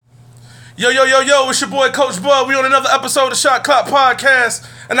Yo, it's your boy Coach BuB. We on another episode of Shot Clock Podcast,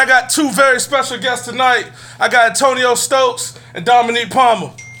 and I got two very special guests tonight. I got Antonio Stokes and Dominique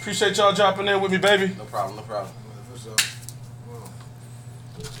Palmer. Appreciate y'all dropping in with me, baby. No problem.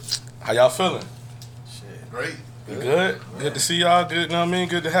 How y'all feeling? Shit. Great. Good? Good to see y'all. Good, you know what I mean?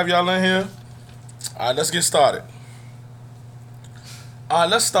 Good to have y'all in here. All right, let's get started. All right,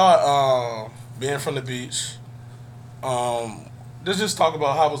 let's start being from the beach. Let's just talk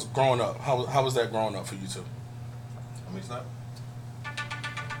about how was growing up. How was that growing up for you two? Let me start.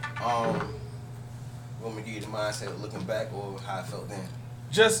 Want me to give you the mindset of looking back or how I felt then?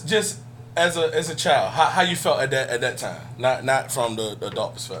 Just as a child, how you felt at that time, not from the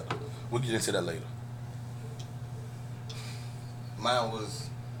adult perspective. We'll get into that later. Mine was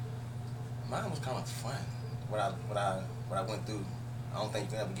kind of fun. What I went through, I don't think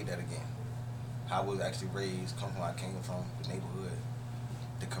you can ever get that again. How I was actually raised, come from where I came from, the neighborhood,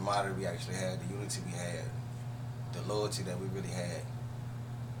 the camaraderie we actually had, the unity we had, the loyalty that we really had.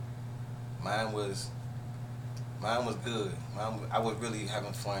 Mine was good. I was really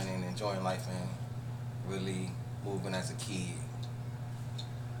having fun and enjoying life and really moving as a kid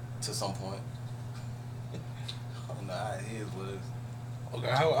to some point. I don't know how it is was. Okay,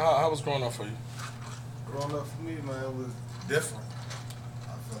 how was growing up for you? Growing up for me, man, it was different.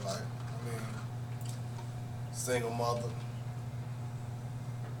 I feel like, single mother.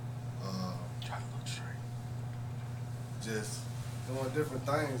 Try to look straight. Just doing different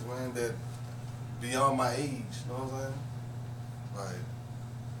things, man, that beyond my age, you know what I'm saying? Like,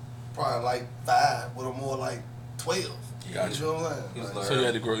 probably like 5, but I'm more like 12. Gotcha. You know what I'm saying? So you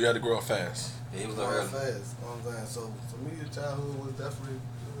had to grow up fast. Yeah, he was Growing early. fast, you know what I'm saying? So for me, the childhood was definitely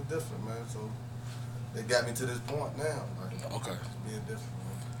different, man. So they got me to this point now. Like, Okay. being different, man.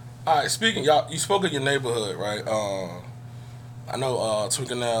 All right, speaking, you spoke of your neighborhood, right? I know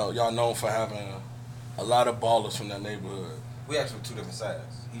Twickenham, y'all known for having a lot of ballers from that neighborhood. We actually two different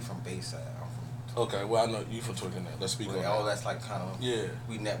sides. He from Bayside. I'm from. Okay, well, I know you from Twickenham. Let's speak on that. All that's like kind of. Yeah.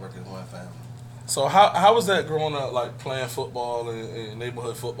 We network as one family. So how was that growing up, like playing football and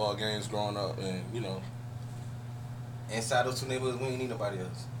neighborhood football games growing up, and you know? Inside those two neighborhoods, we ain't need nobody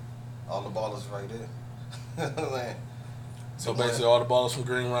else. All the ballers right there. Like, So basically, all the ballers from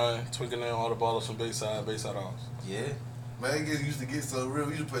Green Ryan, Twickenham, all the ballers from Bayside Arms. yeah. Man, it used to get so real.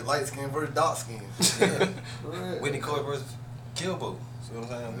 We used to play light skin versus dark skin. Yeah. For real. Whitney Coy versus Kilbo. See what I'm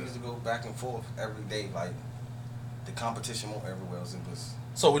saying? We used to go back and forth every day. Like, the competition went everywhere else. It was.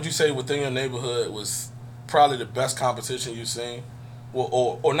 So would you say within your neighborhood was probably the best competition you've seen?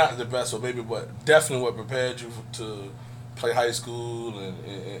 Well, or not the best, but maybe definitely what prepared you to play high school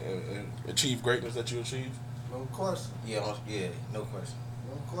and achieve greatness that you achieved? No question. Yeah, no question.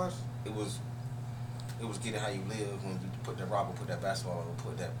 No question. It was getting how you live when you put that rock or put that basketball or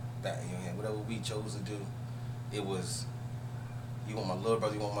put that bat in your hand. Whatever we chose to do, it was, you want my little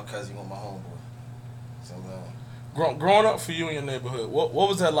brother, you want my cousin, you want my homeboy. So, Growing up for you in your neighborhood, what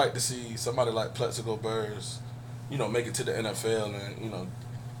was that like to see somebody like Plexico Burrs, you know, make it to the NFL, and you know,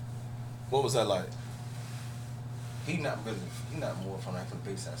 what was that like? he not more from like the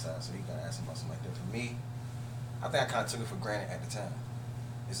Bayside side, so he gotta ask him about something like that. For me, I think I kind of took it for granted at the time.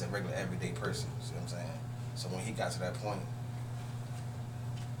 It's a regular everyday person, see what I'm saying? So when he got to that point,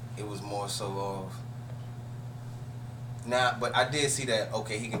 it was more so of, but I did see that,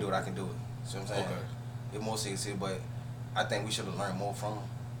 okay, he can do it, I can do it. See what I'm saying? Okay. It more serious, but I think we should have learned more from him.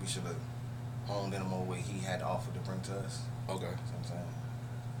 We should have honed in more what he had to offer to bring to us. Okay. See what I'm saying?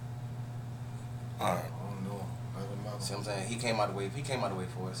 All right. I don't know. I don't know. See what I'm saying? He came out of the way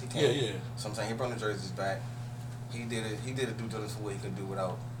for us. Yeah. So I'm saying he brought the jerseys back. He did it due diligence for what he could do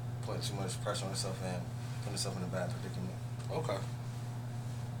without putting too much pressure on himself and putting himself in a bad predicament. Okay.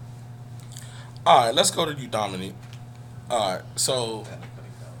 All right, let's go to you, Dominique. All right, so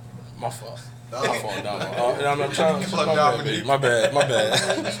my fault. My fault, Dominique. I'm trying. My bad.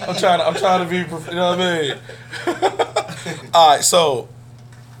 I'm trying to be. You know what I mean? All right, so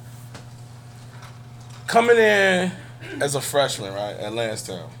coming in as a freshman, right, at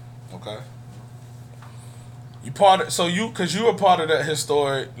Landstown, okay. Because you were part of that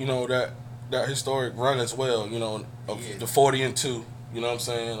historic, you know, that historic run as well, you know, of the 40-2, you know what I'm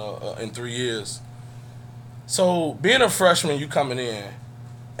saying, in 3 years. So being a freshman, you coming in,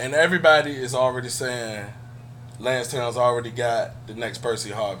 and everybody is already saying Landstown's already got the next Percy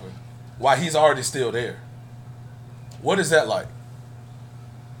Harvin. Why he's already still there? What is that like?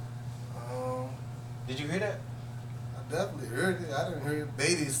 Did you hear that? I definitely heard it. I didn't hear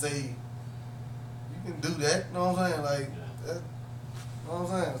Beatty say, you can do that, you know what I'm saying? Like, that, you know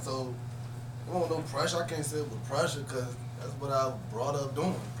what I'm saying? So, there wasn't no pressure. I can't say it was pressure because That's what I brought up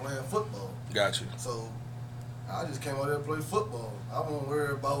doing, playing football. Got you. So I just came out there to play football. I won't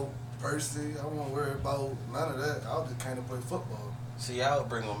worry about Percy. I won't worry about none of that. I just came to play football. See, y'all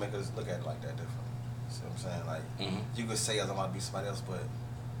bring gonna make us look at it like that different. See what I'm saying? Like, you could say I'm about to be somebody else, but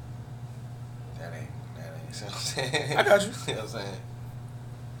that ain't. See what I'm saying? I got you. You know what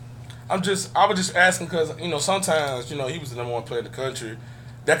I'm saying? I was just asking because, you know, sometimes, you know, he was the number one player in the country.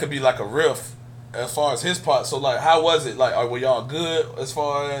 That could be like a riff as far as his part. So, like, how was it? Like, were y'all good as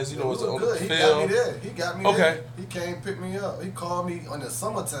far as, you know, was it on the field? He got me there. He came pick me up. He called me in the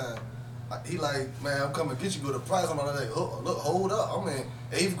summertime. He like, man, I'm coming to get you. Go to price. I'm like, look, hold up. I'm in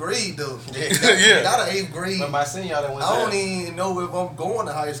 8th grade, though. Yeah. Got an 8th grade. Remember I seen y'all that one I don't even know if I'm going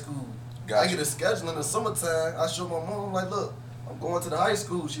to high school. Gotcha. I get a schedule in the summertime. I show my mom, I'm like, look, I'm going to the high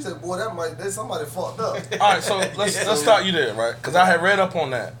school. She said, boy, somebody fucked up. All right, so let's start you there, right? Because I had read up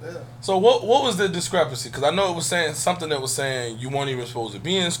on that. Yeah. So what was the discrepancy? Because I know it was saying something that was saying you weren't even supposed to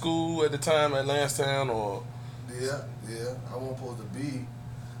be in school at the time at Landstown, or Yeah, I wasn't supposed to be.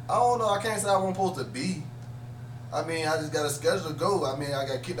 I don't know. I can't say I wasn't supposed to be. I mean, I just got a schedule to go. I mean, I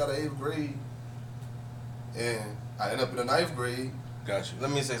got kicked out of 8th grade, and I ended up in the 9th grade. Got you.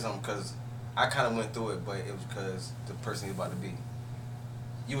 Let me say something, because I kind of went through it, but it was because the person you about to be.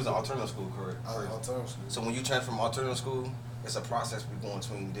 You was in alternative school, correct? I was in alternative school. So when you transfer from alternative school, it's a process we're going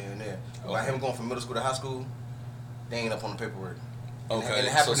between there and there. Okay. By him going from middle school to high school, they ain't up on the paperwork. Okay, and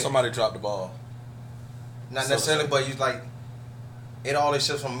it so happened somebody dropped the ball. Not necessarily, but you like, it always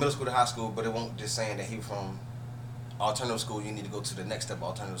shifts from middle school to high school, but it won't just saying that he from alternative school, you need to go to the next step of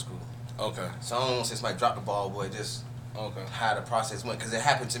alternative school. Okay. So I don't want to say somebody dropped the ball, but just how the process went, because it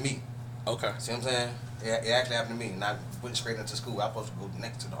happened to me. Okay. See what I'm saying? It actually happened to me, and I went straight into school. I was supposed to go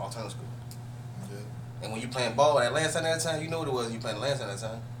next to the alternative school. Yeah. And when you playing ball at Landstown at that time, you know what it was. You playing Landstown at that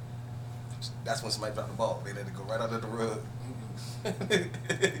time. That's when somebody dropped the ball. They let it go right under the rug. They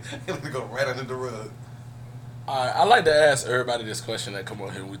let it go right under the rug. All right, I like to ask everybody this question that come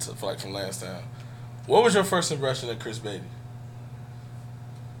on here. We took like from Landstown. What was your first impression of Chris BuB?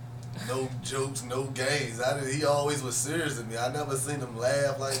 No jokes, no games. He always was serious to me. I never seen him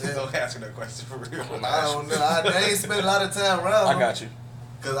laugh like that. Don't ask me that question for real. I don't know. I ain't spent a lot of time around him. I got you.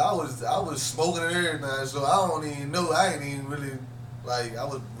 Cause I was smoking and everything, so I don't even know. I ain't even really like. I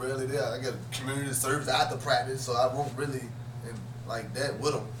was rarely there. I got community service after practice, so I won't really like that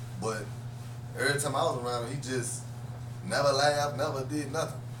with him. But every time I was around him, he just never laughed, never did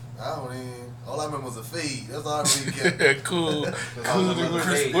nothing. I don't even. All I remember was a fade. That's all I really kept. Cool.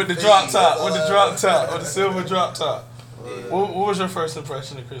 Fade. With the drop top. With the drop top. With the silver drop top. Yeah. What was your first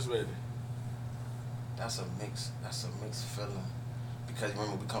impression of Chris BuB? That's a mixed feeling. Because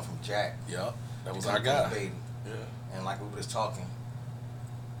remember, we come from Jack. Yep. That was We our come from guy. Baby. Yeah. And like we were just talking,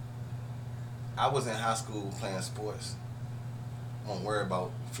 I was in high school playing sports. Won't worry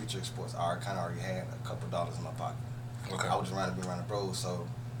about future sports. I kind of already had a couple dollars in my pocket. Okay. I was just around the bros, so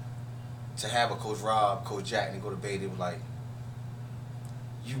to have a Coach Rob, Coach Jack, and go to Baby, it was like,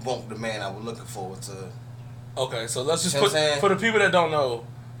 you want the man I was looking forward to. Okay, so let's just You know put, what I'm saying? for the people that don't know,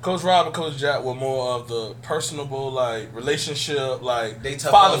 Coach Rob and Coach Jack were more of the personable, like, relationship, like, They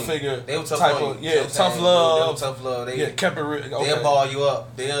tough father on you. figure They were tough type on you. of, You know what I'm tough saying? love. They were tough love. They kept it real. Okay. They'll ball you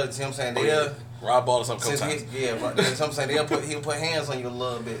up. They'll, you know what I'm saying? They'll, Rob ball or something. since he, yeah, but you know what I'm saying? He'll put hands on you a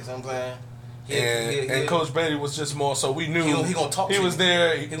little bit. You know what I'm saying? And Coach BuB was just more so we knew he gonna talk he to was you.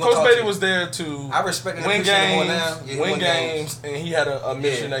 there. He gonna Coach talk to BuB you. was there to I respect and win appreciate him more games, now. Yeah, he win won games, and he had a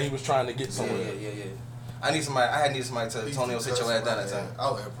mission Yeah. that he was trying to get somewhere. Yeah. I needed somebody to Tony sit your ass down that time.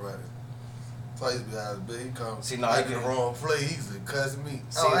 I was at practice. So I used to be out of bed. He come. See, no, I he get the couldn't. wrong play. He used to cuss me.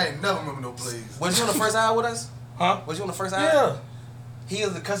 See, I ain't never remember no plays. Was you on the first hour with us? Huh? Was you on the first hour? Yeah. He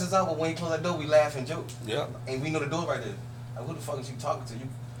is the cusses out, but when he close that door, we laugh and joke. Yeah. And we know the door right there. Like, who the fuck is you talking to?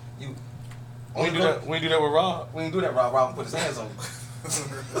 You. We do that. We do that with Rob. We didn't do that. Rob put his hands on you.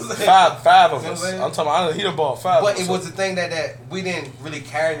 Five of You know what I'm us. saying? I'm talking about he done ball five. But of us. it was the thing that we didn't really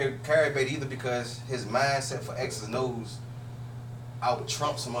carry bait either, because his mindset for X's and O's out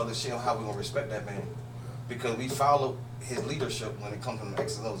trump some other shit on how we gonna respect that man. Because we follow his leadership when it comes to the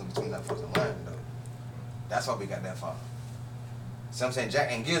X's and O's in between that fucking line, though. That's why we got that far. See what I'm saying?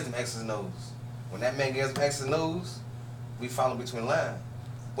 Jack ain't gives them X's and O's. When that man gives them X's and O's, we follow between the line.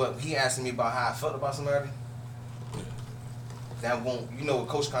 But he asking me about how I felt about somebody. That won't, you know,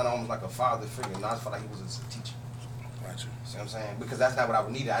 Coach kind of almost like a father figure. And I just felt like he was a teacher. Got you. See what I'm saying? Because that's not what I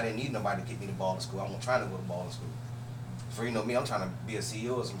would need. I didn't need nobody to get me the ball in school. I wasn't trying to go to ball in school. For you know me, I'm trying to be a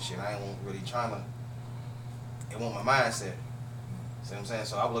CEO or some shit. I ain't really trying to. It wasn't my mindset. See what I'm saying?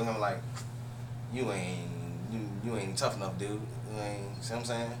 So I would look at him like, you ain't tough enough, dude. You ain't. See what I'm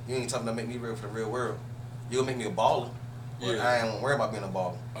saying? You ain't tough enough to make me real for the real world. You gonna make me a baller. But Yeah. I ain't worried about being a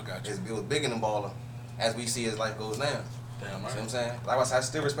baller. I got you. It was bigger than baller, as we see as life goes now. Damn See right. what I'm saying? Like I said, I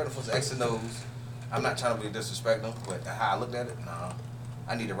still respect him for his X and O's. I'm not trying to really disrespect him, but how I looked at it, nah.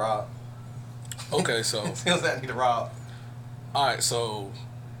 I need to rob. Okay, so. Feels that I need to rob. All right, so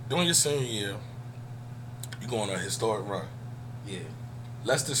during your senior year, you go on a historic run. Yeah.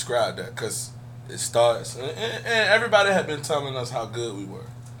 Let's describe that, because it starts, and everybody had been telling us how good we were,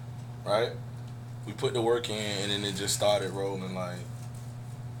 right? We put the work in, and then it just started rolling, like,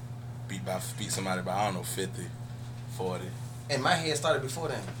 beat somebody by, I don't know, 50, 40. And my head started before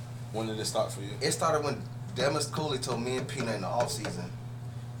then. When did it start for you? It started when Demis Cooley told me and Peanut in the offseason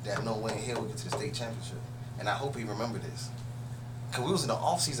that no way in hell we get to the state championship. And I hope he remembered this. Because we was in the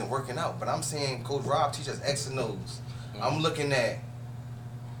offseason working out, but I'm saying Coach Rob teach us X and O's. Mm-hmm. I'm looking at,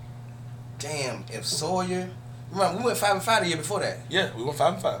 damn, if Sawyer, remember, we went 5-5 the year before that. Yeah, we went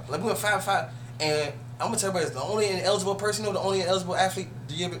 5-5. Like, we went 5-5. And I'm going to tell everybody, the only ineligible person, the only ineligible athlete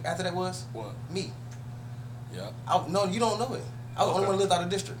the year after that was? What? Me. Yeah. No, you don't know it. I was the only one that lived out of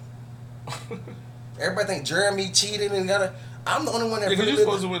the district. Everybody think Jeremy cheated and I'm the only one that really lived. You're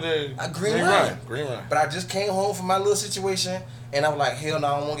supposed to win the Green Run. Green Run. But I just came home from my little situation, and I was like, hell no,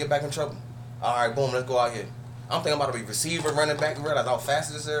 I don't want to get back in trouble. All right, boom, let's go out here. I'm thinking about to be receiver, running back, and realize I'm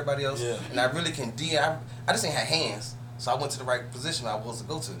faster than everybody else. Yeah. And I really can I just ain't had hands, so I went to the right position I was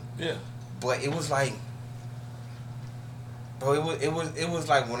supposed to go to. Yeah. But it was like, bro, it was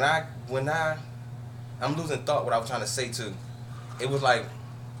like when I'm losing thought what I was trying to say too. It was like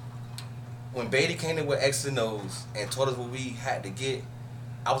when Beatty came in with X and O's and taught us what we had to get,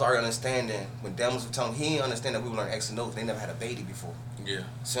 I was already understanding when Demis was telling me he didn't understand that we would learn X and O's. They never had a Beatty before. Yeah.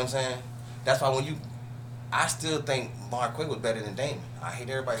 See what I'm saying? That's why I still think Marquay was better than Damon. I hate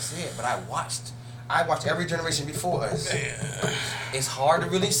everybody say it, but I watched every generation before us. Man. It's hard to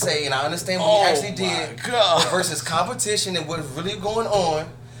really say, and I understand what he actually did. God. Versus competition and what's really going on.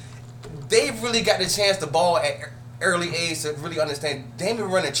 They really got the chance to ball at early age to really understand. Damon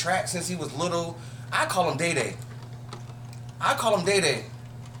running track since he was little. I call him Day-Day. I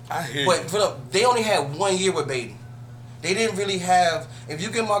hear you. But they only had 1 year with Beatty. They didn't really have, if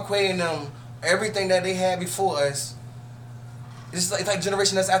you get Marquay and them, everything that they had before us, it's like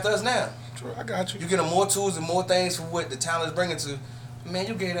generation that's after us now. True, I got you. You get them more tools and more things for what the talent's bringing to. Man,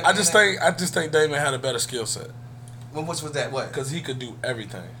 you gave that. I just think Damon had a better skill set. Which was that? What? Because he could do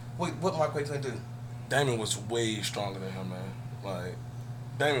everything. What Marquay could do? Damon was way stronger than him, man. Like,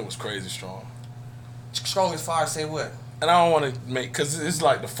 Damon was crazy strong. Strong as far as say what? And I don't want to make, because it's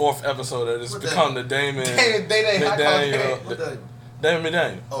like the 4th episode that it's become the Damon. Damon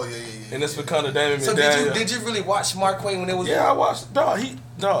McDaniel. Oh, yeah. And it's become the Damon So McDaniel. did you really watch Marquay when it was? Yeah, I watched. Dog,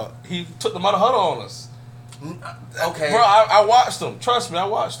 he took the mother huddle on us. Okay. Bro, I watched him. Trust me, I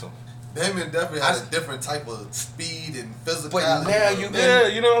watched him. Damon definitely has a different type of speed and physicality. But now you Yeah,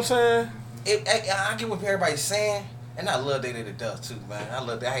 you know what I'm saying? I get what everybody's saying, and I love Day-Day to death too, man.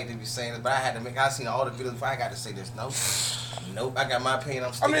 I hate to be saying this, but I seen all the videos before I got to say this. Nope. I got my opinion.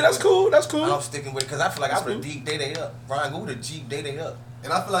 I'm sticking that's with cool. it. That's cool. I'm sticking with it because I feel like That's I would have Jeep Day-Day up. Ryan, go with the Jeep Day-Day up.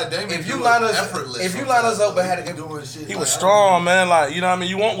 And I feel like Damon If you line us up, but had it doing shit. He was strong, man. Like, you know what I mean?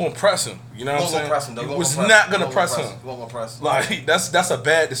 You won't go press him. You know what I'm saying? Press him, though. You was not going to press him. You won't go press him. Like, that's a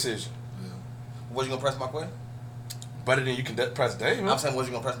bad decision. Yeah. Was you going to press Marquay? Better than you can press Damon. I'm saying, was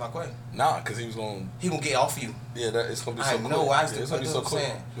you going to press Marquay? Nah, because he was going He going to get off you. Yeah, it's going to be so I quick. know. I used Yeah, to it's going to be so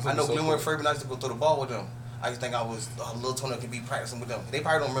quick. I know Glenn and Fairby, I used to go throw the ball with them. I used to think I was a little Tone could be practicing with them. They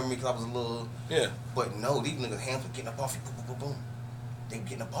probably don't remember me because I was a little. Yeah. But no, these niggas' hands were getting up off you. Boom, boom, boom, boom. They were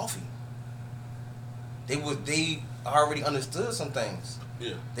getting up off you. They already understood some things.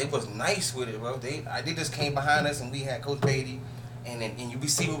 Yeah. They was nice with it, bro. They just came behind us and we had Coach Beatty, and we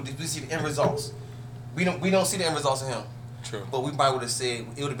see the end results. We don't see the end results of him. True. But we probably would have said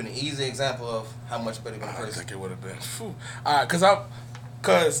it would have been an easy example of how much better than a I person. think it would have been. All right,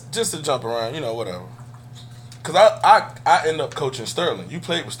 cause just to jump around, whatever. Cause I end up coaching Sterling. You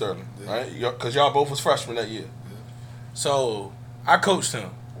played with Sterling, right? Cause y'all both was freshmen that year. Yeah. So I coached him,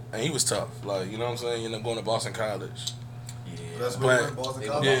 and he was tough. Like, you know what I'm saying? You end up going to Boston College. Yeah. That's where we went, Boston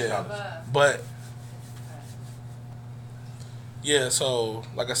College. Yeah. But yeah, so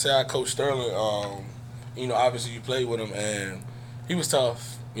like I said, I coached Sterling. Obviously you played with him, and he was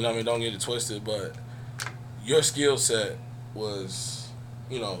tough. You know what I mean? Don't get it twisted, but your skill set was,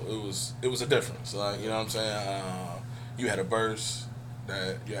 it was a difference. Like, you know what I'm saying? You had a burst,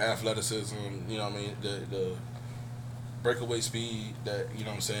 that your athleticism, you know what I mean? The breakaway speed that, you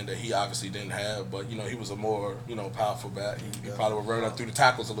know what I'm saying, that he obviously didn't have, but, he was a more, powerful back. He probably would run up through the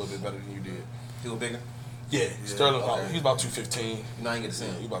tackles a little bit better than you did. He was bigger? Yeah, Sterling, okay. he was about 215. I didn't get to see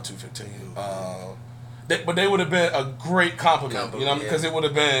him. He was about 215. But they would have been a great compliment, you know, because it would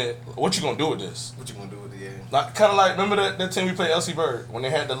have been, what you gonna do with this? What you gonna do with it? Yeah. Like kind of like remember that team we played LC Bird when they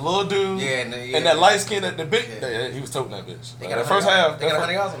had the little dude and that light skin the big he was toting that bitch. They Like, got that first half, they got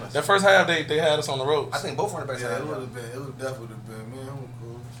 100 yards on us. That first half they had us on the ropes. I think both running backs. Yeah, it would definitely have been. Man, it was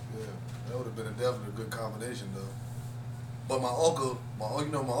cool. Yeah, that would have been definitely a good combination though. But my uncle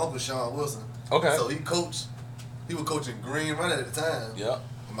Sean Wilson. Okay. So he was coaching Green Run at the time. Yeah.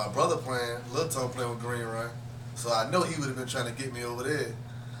 And my brother Lil Tone playing with Green Run. So I know he would have been trying to get me over there.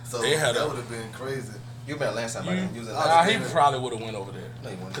 So that would have been crazy. You been at Landstown High. He probably would have went over there. No,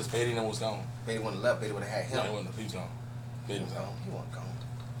 he wouldn't. Because Beatty was gone. Beatty wouldn't have left. Beatty would have had him. No, he wasn't. He was gone. Beatty was gone. He wasn't gone.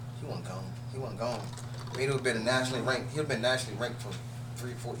 He wasn't gone. He wasn't gone. Beatty would have been nationally ranked. He would have been nationally ranked for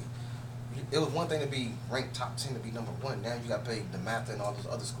 340. It was one thing to be ranked top 10 to be number 1. Now you got paid the math and all those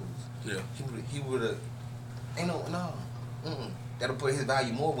other schools. Yeah. He would have. Ain't no. That'll put his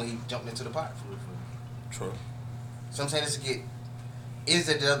value more when he jumped into the pot. True. So I'm saying this to get. Is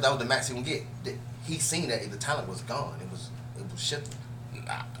that was the max he can get? He seen that the talent was gone. It was shifting.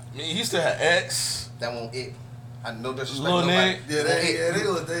 Nah, I mean, he still had X. That won't it. I know disrespect. Lil Nick. Yeah, they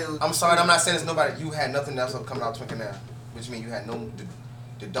was. I'm sorry, I'm not saying it's nobody. You had nothing else coming out twinkling now, which means you had no.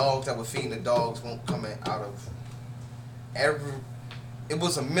 The dogs that were feeding the dogs won't come out of every. It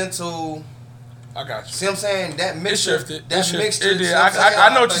was a mental. I got you. See what I'm saying? That mixture. It That mixture. It did.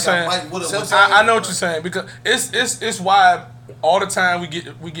 I know what you're saying. I know what you're saying because it's why all the time we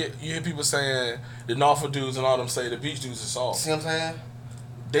get you hear people saying the Norfolk dudes and all them say the beach dudes are soft. See what I'm saying?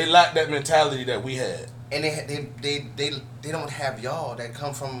 They lack that mentality that we had. And they don't have y'all that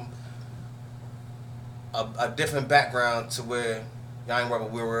come from a different background to where y'all ain't worried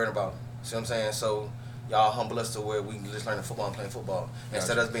about what we're worried about. See what I'm saying? So y'all humble us to where we can just learn the football and play football. Gotcha.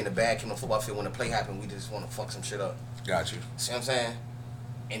 Instead of us being the bad kid on the football field when the play happen, we just want to fuck some shit up. Got you. See what I'm saying?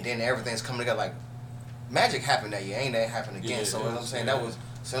 And then everything's coming together like magic happened that year. Ain't that happened again? Yeah, so you know what I'm saying? That was,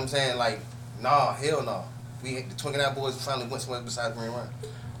 see what I'm saying? Like, nah, hell no. The Twinking Out Boys finally went somewhere besides Green Run.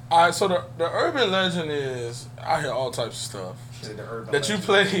 All right, so the urban legend is, I hear all types of stuff. Shit, the urban that legend. You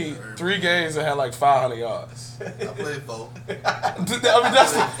played 3 games and had like 500 yards. I played 4. I mean,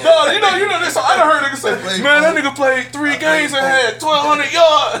 that's no, you know this. I done heard niggas say, man, that nigga played 3 games and had 1,200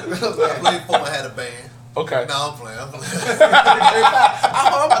 yards. I played 4 and had a band. Okay. No, I'm playing. I'm about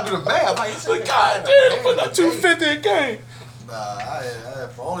to do the math. Like, God damn, put up 250 a game. Nah, I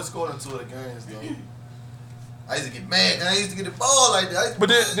only scored in 2 of the games though. I used to get mad because I used to get the ball like that. But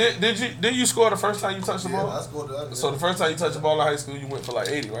did you score the first time you touched the ball? I scored. So the first time you touched the ball in high school, you went for like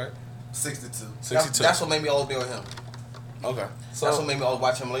 80, right? 62. That's what made me always be on him. Okay. So that's what made me always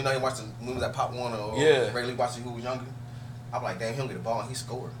watch him. You know, he watched the movies like Pop Warner or regularly watching who was younger. I'm like, damn, he'll get the ball and he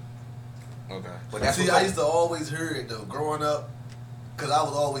scored. Okay. But that's I used to always hear it though, growing up, because I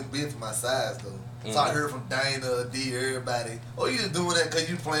was always big for my size though. So I heard from Dana, D, everybody, oh, you just doing that because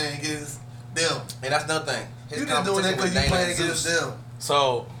you playing against them. And that's another thing. You just doing that because you playing against them.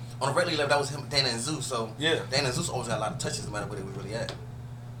 So on the regular level, that was him, Dana and Zeus. So yeah, Dana and Zeus always had a lot of touches, no matter where they were really at.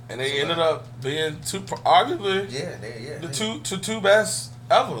 And they ended up being arguably the two best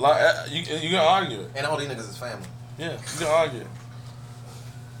ever. Like you can argue it. And all these niggas is family. Yeah, you can argue it.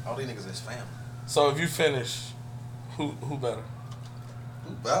 All these niggas is family. So if you finish, who better?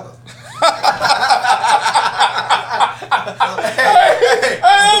 Who better?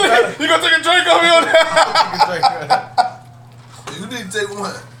 Hey, you gonna take a drink on me on that? You need to take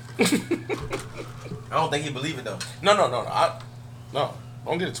one. I don't think he believe it though. No. No,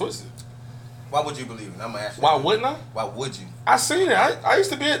 don't get it twisted. Why would you believe it? I'm gonna ask you. Why wouldn't I? Why would you? I seen it. I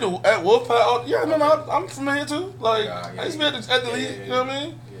used to be at Wolfpack. Yeah, no, I'm familiar too. Like I used to be at the league. You know what I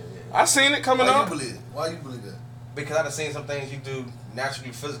mean? Yeah. I seen it coming up. Why you believe that? Because I've seen some things you do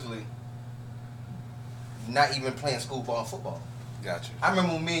naturally, physically, not even playing school ball and football. Got you. I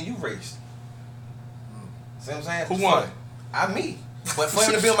remember when me and you raced. See what I'm saying? Who won? Me. But for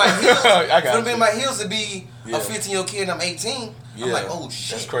him to be on my heels, to be a 15-year-old kid and I'm 18, I'm like, oh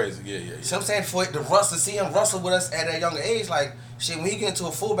shit. That's crazy. Yeah. See what I'm saying? For it to see him wrestle with us at that younger age, like shit, when he get into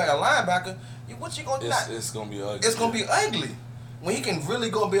a fullback or linebacker, what you gonna do? It's gonna be ugly. It's gonna be ugly. When he can really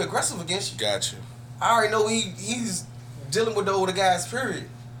go and be aggressive against you. Got you. I already know he's dealing with the older guys, period.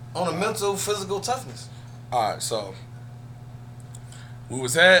 On a mental, physical toughness. Alright, so we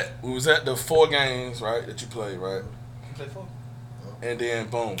was at the 4 games, right, that you played, right? You played 4. And then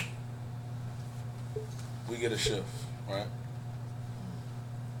boom. We get a shift, right?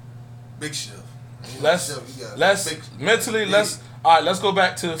 Big shift. Let's go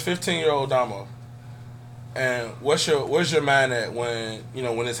back to 15-year-old Domo. And where's your mind at when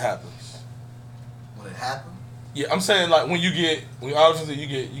this happens? When it happened? Yeah, I'm saying like when obviously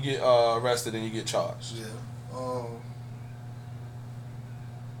you get arrested and you get charged. Yeah.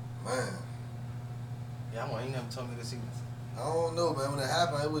 Man. Yeah, you never told me this either. I don't know, man. When it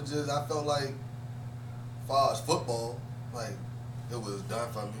happened, it was just, I felt like, as far as football, like, it was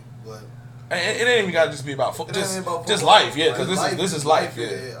done for me. But it ain't even got to just be about football. Just Just life, yeah, because this is life,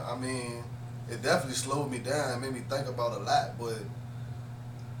 yeah. I mean, it definitely slowed me down. It made me think about a lot. But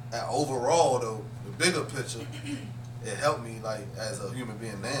overall, though, the bigger picture, it helped me, like, as a human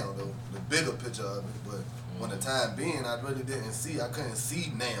being now, though, the bigger picture of it. But when the time being, I really didn't see. I couldn't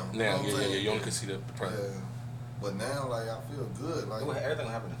see now. Now, yeah, you only can see the present. Yeah. But now, like, I feel good. Like, everything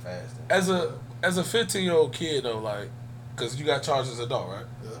happening fast. As a 15-year-old kid, though, like, because you got charged as an adult, right?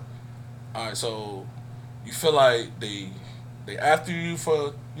 Yeah. All right, so you feel like they after you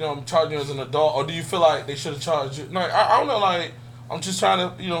for, charging you as an adult, or do you feel like they should have charged you? No, I don't know, like, I'm just trying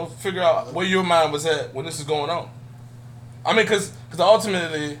to, figure out where your mind was at when this is going on. I mean, because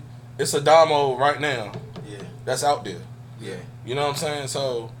ultimately, it's a Domo right now. Yeah. That's out there. Yeah. You know what I'm saying?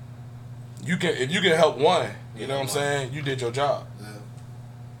 So, if you can help one, you know what I'm saying? You did your job. Yeah.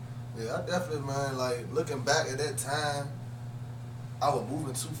 Yeah, I definitely, man, like, looking back at that time, I was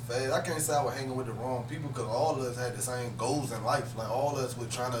moving too fast. I can't say I was hanging with the wrong people because all of us had the same goals in life. Like, all of us were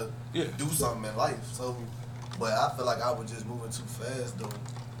trying to do something in life. So, but I feel like I was just moving too fast, though.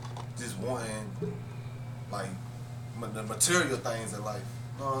 Just wanting, like, the material things in life.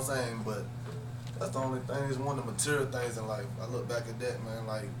 You know what I'm saying? But that's the only thing, is one of the material things in life. I look back at that, man,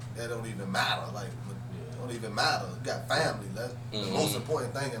 like, that don't even matter. Like, it don't even matter. You got family. That's the most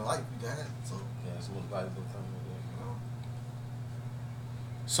important thing in life you got. So, yeah, it's the most valuable thing.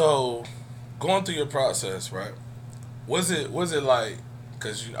 So, going through your process, right? Was it like,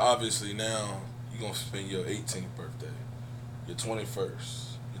 because you obviously now you're going to spend your 18th birthday, your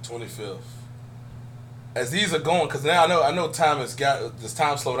 21st, your 25th. As these are going, because now I know time does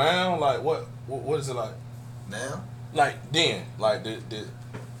time slow down? Like, what is it like? Now? Like, then. Like,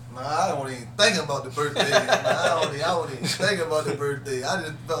 Nah, I don't even think about the birthday. I don't even think about the birthday. I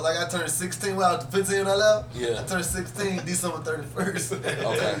just felt like I turned 16 when I was 15 when I left. Yeah. I turned 16 December 31st.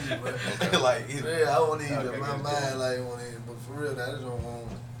 Okay. Like, yeah, I won't even, my mind, like, won't even, but for real, I just don't want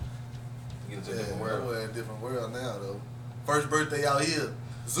to get into a different world. We're in a different world now, though. First birthday out here.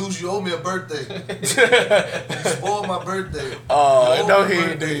 Zeus, you owe me a birthday. You spoiled my birthday. Oh, no, he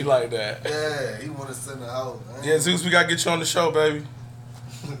didn't do you like that. Yeah, he want to send her out. Yeah, Zeus, we got to get you on the show, baby.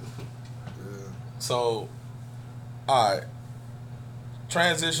 So, all right,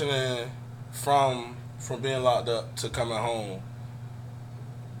 transitioning from being locked up to coming home.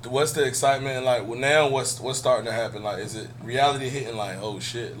 What's the excitement like? Well, now what's starting to happen? Like, is it reality hitting? Like, oh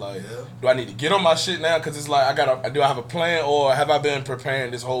shit! Like, do I need to get on my shit now? Because it's like do I have a plan, or have I been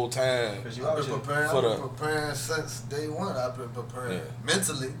preparing this whole time? I've been preparing since day one. I've been preparing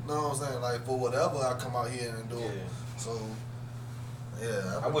mentally. You know what I'm saying? Like, for whatever I come out here and do. Yeah. So.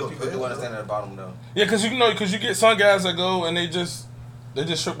 Yeah, I wish people do understand that about them though. Yeah, because you get some guys that go and they just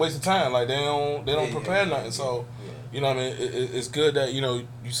waste of time. Like they don't prepare nothing. So you know what I mean. It's good that you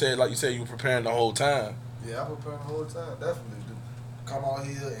said you were preparing the whole time. Yeah, I'm preparing the whole time. Definitely to come out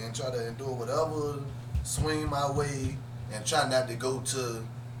here and try to endure whatever swing my way and try not to go to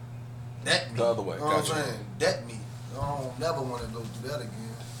that me. The other way. You know what I'm saying? That me. I don't never want to go through that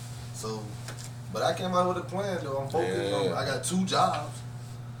again. So. But I came out with a plan, though. I'm focused on. I got 2 jobs.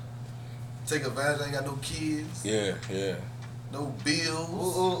 Take advantage. I ain't got no kids. Yeah. No bills.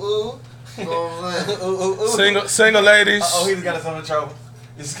 Ooh. You know what I'm saying? Single ladies. Oh, he just got himself in trouble.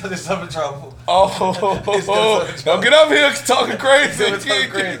 It's because himself in trouble. Oh. Don't get up here talking crazy.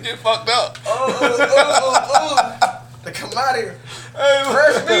 Get fucked up. Oh. They come out here.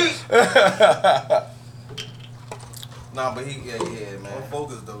 Fresh meat. Nah, but man. I'm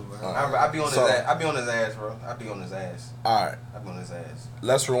focused though, man. I be on his ass. I be on his ass, bro. I be on his ass. All right. I be on his ass.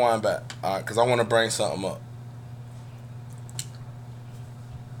 Let's rewind back. All right, because I want to bring something up.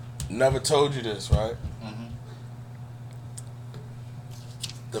 Never told you this, right? Mm-hmm.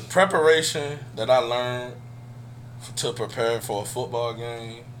 The preparation that I learned to prepare for a football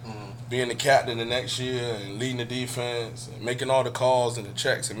game, being the captain the next year and leading the defense and making all the calls and the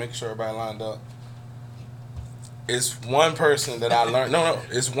checks and making sure everybody lined up. It's one person that I learned.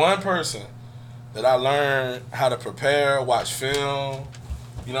 It's one person that I learned how to prepare, watch film.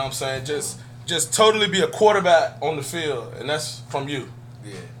 You know what I'm saying? Just totally be a quarterback on the field, and that's from you.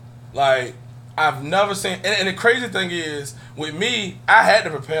 Yeah. Like, I've never seen, and the crazy thing is, with me, I had to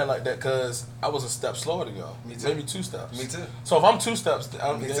prepare like that because I was a step slower than y'all. Me too. Maybe 2 steps. Me too. So if I'm 2 steps,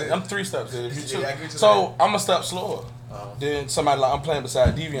 I'm 3 steps. If you 2. So I'm a step slower than somebody like I'm playing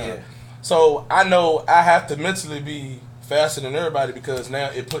beside Devion. Yeah. So I know I have to mentally be faster than everybody because now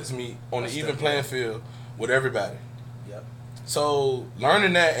it puts me on the even playing field with everybody. Yep. So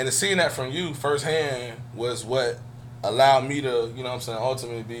learning that and seeing that from you firsthand was what allowed me to, you know what I'm saying,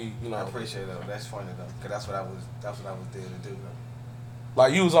 ultimately be, you know. I appreciate that. That's funny though, cause that's what I was there to do.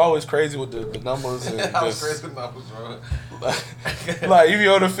 Like you was always crazy with the numbers. And I was crazy with numbers, bro. Like you be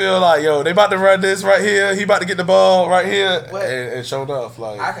on the field, like yo, they about to run this right here. He about to get the ball right here, and showed up.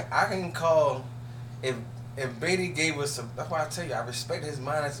 Like I can call if Beatty gave us some. That's why I tell you I respect his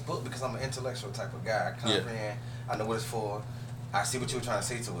mind as a book because I'm an intellectual type of guy. I comprehend. I know what it's for. I see what you were trying to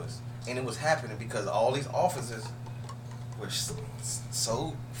say to us, and it was happening because all these offenses were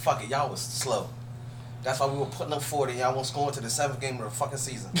so fuck it. Y'all was slow. That's why we were putting up 40. Y'all won't score into the 7th game of the fucking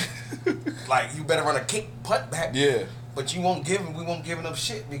season. Like you better run a kick punt back. Yeah. But we won't give them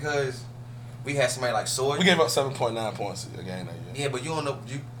shit because we had somebody like Sword. We gave up 7.9 points a game that year. Yeah, but you don't know.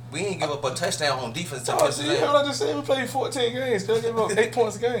 We ain't give up a touchdown on defense. You heard what I just said? We played 14 games. Still gave up 8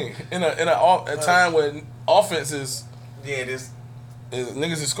 points a game in a time when offense is. Yeah,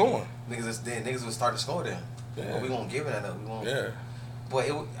 niggas is scoring. Niggas will start to score then. Yeah. But we won't give it that up. We won't. Yeah. But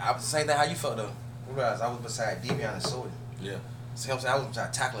I was the same thing. How you felt though? I was beside Devion and Sword. Yeah. See what I'm saying? I was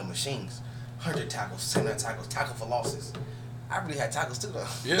beside tackling machines. 100 tackles, 700 tackles, tackle for losses. I really had tackles too though.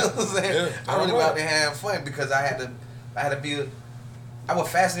 Yeah. You know what I'm saying? Yeah. I really went out there having fun because I had to be I was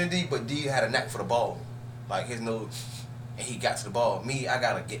faster than D, but D had a knack for the ball. Like his nose, and he got to the ball. Me, I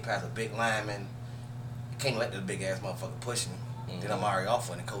gotta get past a big lineman. Can't let the big ass motherfucker push me. Mm-hmm. Then I'm already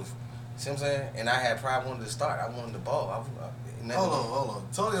off on the coach. See what I'm saying? And I had pride, wanted to start. I wanted the ball. Hold on.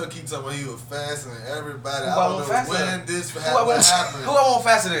 Tony keep talking about he was faster than everybody. Who I don't know when this happened. Who I want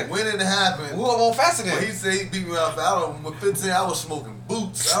faster than? When it happened. Who I want faster than? Well, he said he beat me out. I don't know. With 15, I was smoking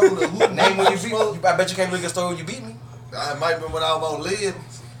boots. I don't know who. Name when you beat me. I bet you can't really get a story when you beat me. It might have been when I was on lead.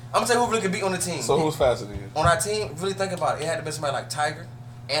 I'm gonna tell you who really could beat on the team. So who's faster than you? On our team, really think about it. It had to be somebody like Tiger,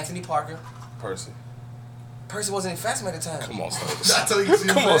 Anthony Parker, Percy. Percy wasn't even fast at the time. Come on, Stokes. I tell you,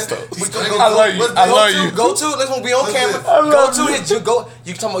 come on, Stokes. I love you. I love you. Go to. Let's be on camera. Go to his. You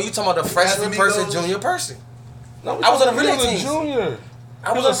talking about the freshman Percy, junior Percy. No, I was on the relay team. Junior.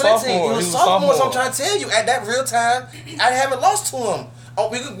 I was on the relay team. He was sophomore. So I'm trying to tell you, at that real time, I haven't lost to him.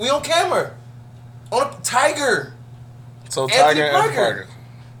 We on camera. On Tiger. So Tiger and Parker.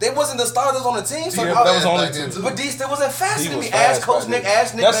 They wasn't the starters on the team. So that was only two. But D still wasn't faster than me. Ask Coach Nick.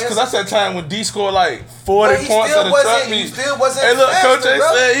 Ask Nick. That's because that's that time when D scored like 40 points at the top. He still wasn't. Hey, look, Coach A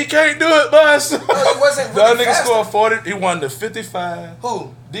said he can't do it by himself. No, he wasn't. The other nigga scored 40. He won the 55.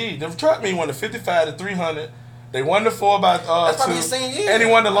 Who? D. The truck me won the 55 to 300. They won the 4 by 2. That's probably his senior year. And he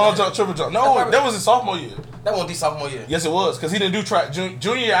won the long jump, triple jump. No, that was his sophomore year. That wasn't D sophomore year. Yes, it was because he didn't do track.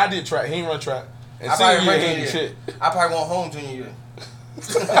 Junior year, I did track. He didn't run track. And senior year, he didn't shit. I probably went home junior year. Hey,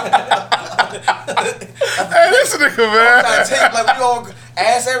 this nigga, man. I'm trying to take, like, we all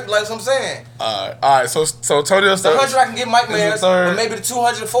ask every, like what I'm saying. All right. So Tonio the 100 I can get Mike Mayers, but maybe the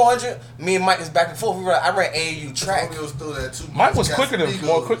 200, 400, me and Mike is back and forth. I ran AAU track. Mike was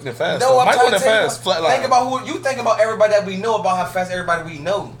more quick than fast. No, I'm Mike trying wasn't to fast. Flatline. Think about who you think about everybody that we know about how fast everybody we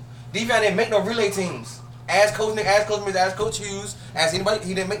know. Devion didn't make no relay teams. Ask Coach Nick, ask Coach Miz, ask Coach Hughes, ask anybody.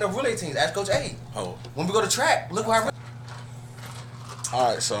 He didn't make no relay teams. Ask Coach A. Oh. When we go to track, look where I ran.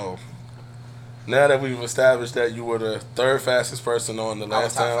 All right, so now that we've established that you were the 3rd fastest person on the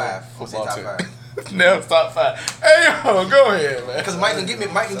Landstown football team. Now it's top 5. Hey, yo, go ahead, man. Because Mike can get me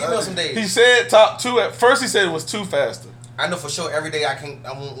on some days. He said top 2. At first, he said it was 2 faster. I know for sure every day I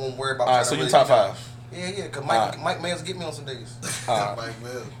won't worry about. All right, so you top 5. Yeah, because Mike Mayers get me on some days. Mike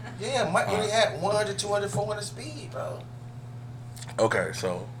Mayers. Yeah, Mike really had 100, 200, 400 speed, bro. Okay,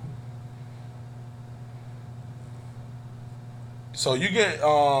 So you get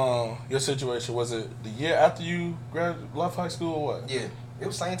your situation, was it the year after you left high school or what? Yeah, it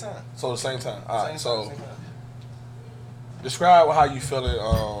was same time. So the same time. All right. Same time. Describe how you feeling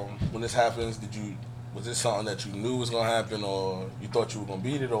when this happens. Was this something that you knew was gonna happen, or you thought you were gonna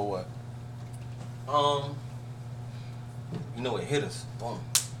beat it, or what? It hit us. Boom.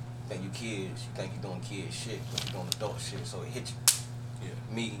 You think you kids. You think you doing kid shit, but you doing adult shit. So it hit you.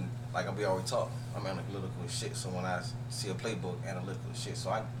 Yeah. Me, like we already talked. I'm analytical shit. So when I see a playbook, analytical shit. So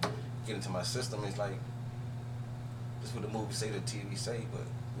I get into my system. It's like this what the movie say, the TV say, but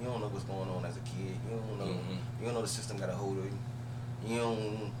you don't know what's going on as a kid. You don't know. Mm-hmm. You don't know the system got a hold of you.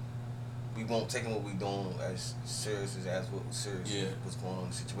 We won't take what we doing as serious as what's going on in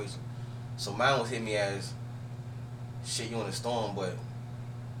the situation. So mine was hit me as shit. You in the storm, but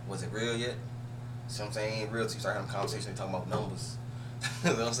was it real yet? See what I'm saying? It ain't real till you start having a conversation and talking about numbers. You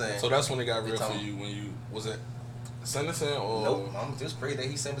know what I'm saying? So that's when it got real for you. When you was it sentencing or? Nope. I'm just praying that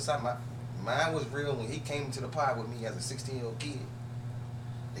he sat beside Mine was real when he came to the pod with me as a 16-year-old kid.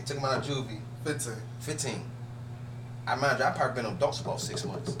 They took him out of juvie. 15. I mind you, I probably been on adults for about 6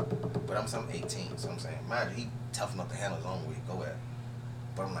 months. But I'm 18, so I'm saying, mind you, he tough enough to handle his own way, go at it.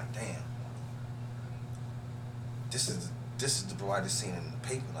 But I'm like, damn. This is the bro I just seen in the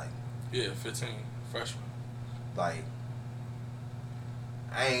paper, like. Yeah, 15, freshman. Like,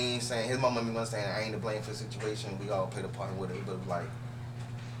 I ain't saying, his mama me understand I ain't to blame for the situation. We all played a part with it, but like,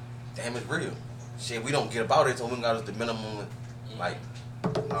 damn, it's real. Shit, we don't get about it until we got us the minimum. Like,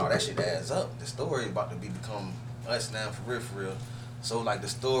 no, that shit adds up. The story about to become us now for real. So like the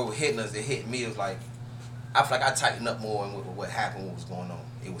story was hitting us, it hit me. It was like, I feel like I tightened up more in what happened, what was going on.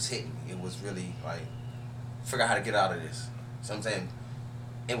 It was hitting me. It was really like, figure out how to get out of this. So I'm saying,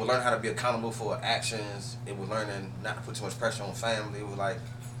 it was learning how to be accountable for actions. It was learning not to put too much pressure on family. It was like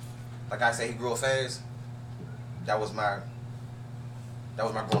I said, he grew up fast. That was my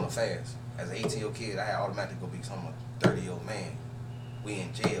growing up fast. As an 18-year-old kid, I had automatically go become a 30-year-old man. We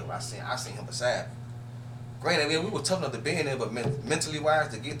in jail. I seen him beside me. Granted, we were tough enough to be in there, but mentally wise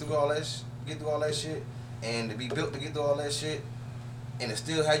to get through all that shit, and to be built to get through all that shit, and to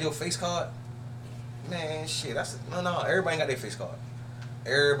still have your face card, man, shit. No. Everybody ain't got their face card.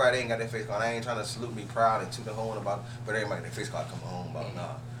 Everybody ain't got their face card. I ain't trying to salute me proud and toot the horn about it, but everybody got their face card come home about.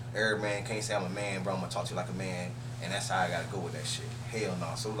 Nah, every man can't say I'm a man, bro. I'm gonna talk to you like a man, and that's how I gotta go with that shit. Hell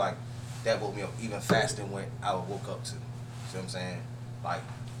no. So like, that woke me up even faster than what I woke up to. See what I'm saying? Like,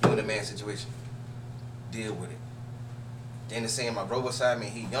 you in a man situation, deal with it. Then the saying my bro beside me,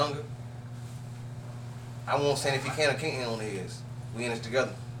 he younger. I won't say if he can or can't handle his. We in this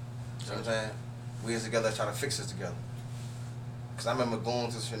together. You know what I'm saying? We in this together, trying to fix this together. Cause I remember going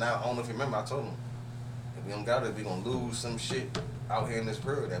to this shit. Now I don't know if you remember. I told him, if we don't got it, we gonna lose some shit out here in this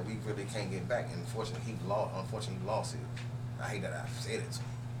world that we really can't get back. And unfortunately, he lost it. I hate that I said it to him.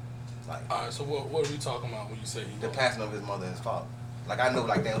 Like, all right. So what are we talking about when you say he the passing of his mother and his father? Like, I know,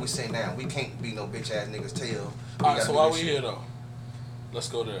 like, damn, we sitting down. We can't be no bitch ass niggas tail. All right. So while we here though, let's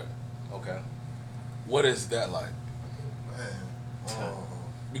go there. Okay. What is that like? Man.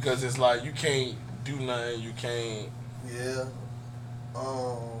 Because it's like you can't do nothing. You can't. Yeah.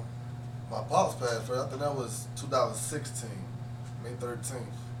 My pops passed first. I think that was 2016, May 13th.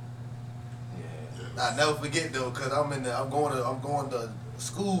 Yeah. I never forget though, cause I'm going to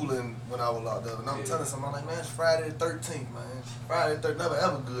school and when I was locked up, and I'm telling someone like, man, it's Friday the 13th, man. Friday the 13th, never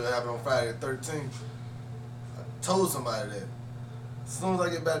ever good happened on Friday the 13th. I told somebody that. As soon as I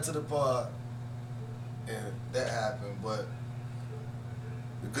get back to the pod, and that happened, but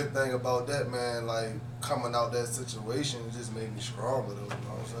the good thing about that, man, like, coming out that situation, it just made me stronger, though, you know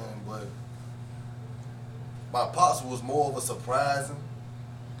what I'm saying? But my pops was more of a surprising.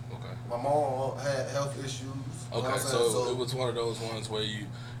 Okay. My mom had health issues. Okay, You know so it was one of those ones where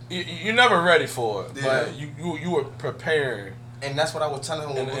you're never ready for it, Yeah. but you were preparing. And that's what I was telling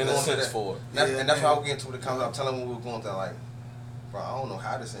him when we were in a going sense that. for it. And that's why I was getting to the comment. I'm telling him when we were going to, like, bro, I don't know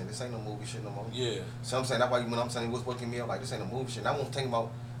how this ain't. This ain't no movie shit no more. Yeah. So I'm saying, that's why when I'm saying what's working me out, like, this ain't a movie shit. And I won't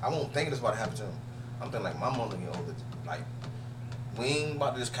think this about to happen to him. I'm thinking, like, my mom get older. Like, we ain't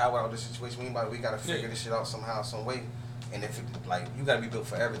about to just cow out this situation. We gotta figure this shit out somehow, some way. And if, like, you gotta be built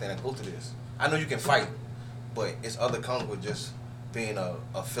for everything that go through this. I know you can fight, but it's other comes with just being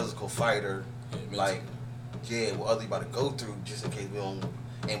a physical fighter. Yeah, like, yeah, what other you about to go through just in case we don't,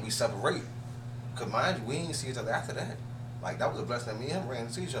 and we separate. Cause mind you, we ain't see each other after that. Like, that was a blessing that me and him ran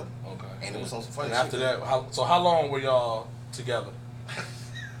into each other. Okay. And it was some funny and shit. after that, how long were y'all together?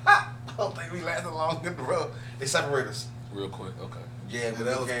 I don't think we lasted long in the road. They separated us. Real quick, okay. Yeah,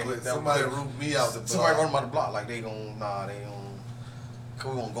 that was quick. Somebody roofed me out the block. Somebody run them out the block like they cause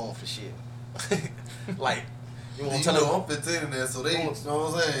we won't go on for shit. Like, you won't tell them. I'm 15 in there, so they, you know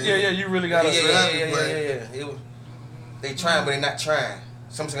what I'm saying? Yeah, you really gotta. Yeah. They trying, but they not trying.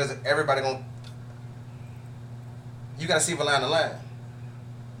 Sometimes everybody gonna. You gotta see if a line the line.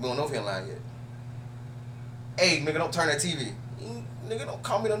 We don't know if he in line yet. Hey, nigga, don't turn that TV. Nigga, don't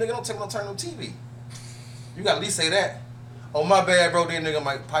call me no nigga. Don't tell me don't turn no TV. You gotta at least say that. Oh, my bad, bro. Then nigga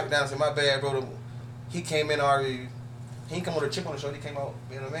might pipe down and say, my bad, bro. He came in already. He ain't come with a chip on the shoulder. He came out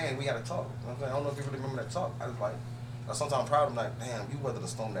being a man. We gotta talk. You know what I'm saying? I don't know if you really remember that talk. I was like, sometimes I'm proud. I'm like, damn, you weathered the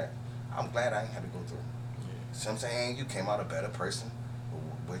storm that I'm glad I ain't had to go through. Yeah. So I'm saying you came out a better person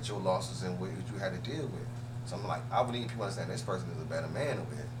with your losses and what you had to deal with. So I'm like, I believe people understand this person is a better man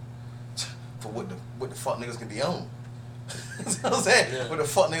over here. For what the fuck niggas can be on. You know what I'm saying? Yeah. What the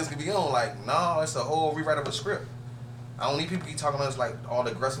fuck niggas can be on. Like, no, it's a whole rewrite of a script. I don't need people keep talking to us like all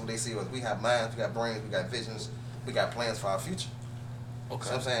the aggressive they see us. We have minds, we got brains, we got visions, we got plans for our future. Okay.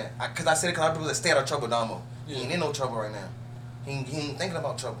 So I'm saying, because I said it because I people that stay out of trouble, Domo. Yeah. He ain't in no trouble right now. He ain't thinking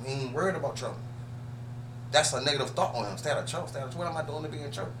about trouble. He ain't worried about trouble. That's a negative thought on him. Stay out of trouble. What am I doing to be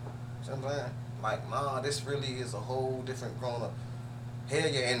in trouble? You know what I'm saying? Like, nah, this really is a whole different grown up. Hell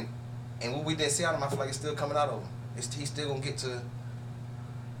yeah, and what we didn't see out of him, I feel like it's still coming out of him. He's still gonna get to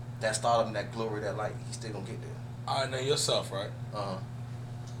that stardom, that glory, that light. He's still gonna get there. All right, now yourself, right?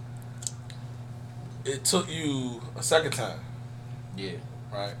 It took you a second time. Yeah.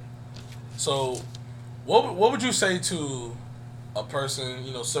 Right. So, what would you say to a person,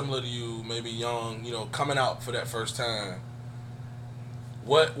 you know, similar to you, maybe young, you know, coming out for that first time?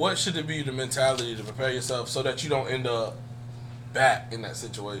 What should it be the mentality to prepare yourself so that you don't end up back in that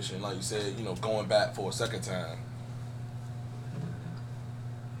situation, like you said, you know, going back for a second time?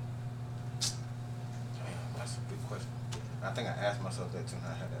 Damn, that's a big question. I think I asked myself that too, and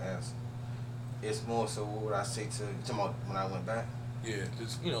I had to ask. It's more so what would I say to you talking about when I went back? Yeah,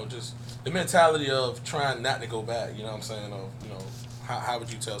 just the mentality of trying not to go back. You know what I'm saying? Of, you know, how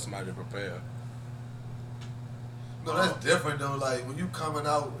would you tell somebody to prepare? No, that's different though. Like when you coming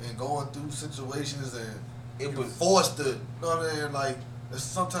out and going through situations and It was forced to, you know what I mean? Like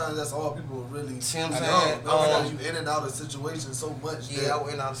sometimes that's all people really. See what I'm saying? saying? You in and out of situations so much. Yeah, I was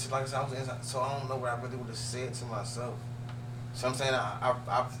in and out of, like I said, I was inside, so I don't know what I really would have said to myself. So I'm saying I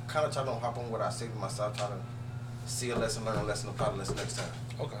kind of try to hop on what I say to myself, try to see a lesson, learn a lesson, apply the lesson next time.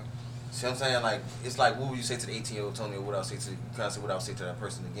 Okay. See what I'm saying? Like, it's like, what would you say to the 18-year-old Tony, or what I would say to, you kind of say what I would say to that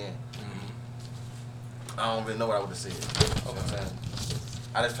person again. Mm-hmm. I don't really know what I would have said. Okay. You know what I'm saying?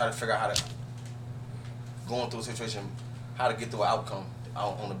 I just try to figure out how to, going through a situation, how to get through an outcome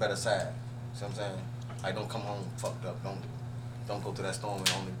on the better side. See what I'm saying? Like, don't come home fucked up. Don't go through that storm and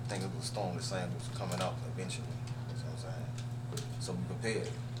only think of the storm the same was coming out eventually. See what I'm saying? So be prepared.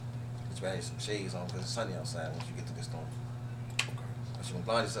 Get you had some shades on because it's sunny outside once you get to this storm. If you gonna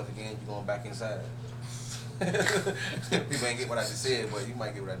blind yourself again, you're going back inside. People ain't get what I just said, but you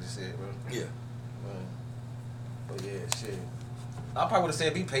might get what I just said, bro. Yeah. But yeah, shit. I probably would have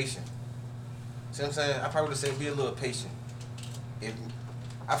said be patient. See what I'm saying? I probably would have said be a little patient.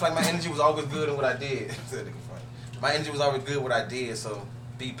 I feel like my energy was always good in what I did. My energy was always good what I did, so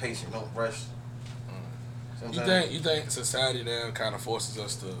be patient, don't rush. You think society now kind of forces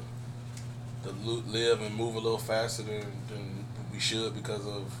us to live and move a little faster than we should because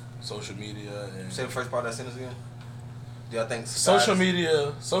of social media? And say the first part of that sentence again. Do y'all think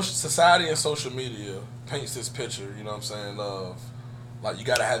society and social media paints this picture, you know what I'm saying, of like you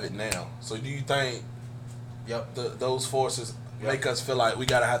gotta have it now. So do you think those forces make us feel like we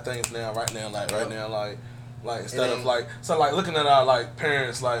gotta have things now, right now, like instead of like looking at our like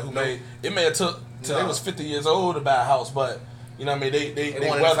parents like who may have took till they was 50 years old to buy a house, but you know what I mean, they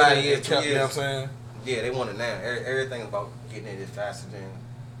wanted 5 years, 2 years. You know what I'm saying? Yeah, they want it now. Everything about getting it is faster than.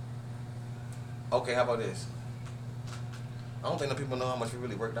 Okay, how about this? I don't think the people know how much we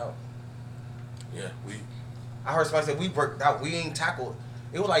really worked out. Yeah, I heard somebody say we worked out. We ain't tackled.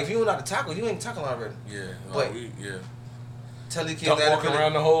 It was like if you don't know how to tackle, you ain't tackling already. Yeah, but tell these kids that walking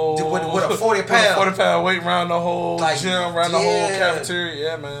around the whole with a 40-pound weight around the whole like, gym, around the whole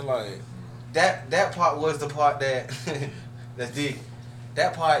cafeteria. Yeah, man, like that part was the part that that's big.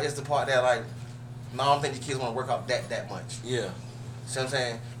 That part is the part that like. No, I don't think the kids want to work out that much. Yeah. See what I'm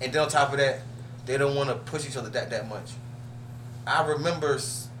saying? And then on top of that, they don't want to push each other that much. I remember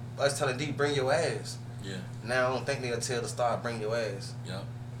us telling D, bring your ass. Yeah. Now I don't think they'll tell the star, bring your ass. Yeah.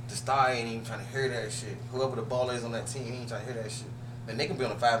 The star ain't even trying to hear that shit. Whoever the ball is on that team, he ain't trying to hear that shit. And they can be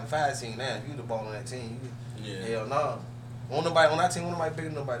on a 5-5 team now. If you the ball on that team, hell no. On our team, nobody bigger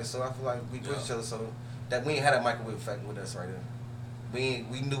than nobody. So I feel like we push each other so that we ain't had that microwave effect with us right there. We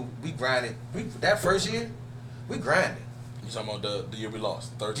knew we grinded. That first year, we grinded. You talking about the year we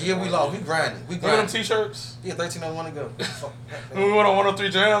lost? 13. The year we lost, we grinded. We remember them t-shirts? Yeah, 1301 to go. When we went on 103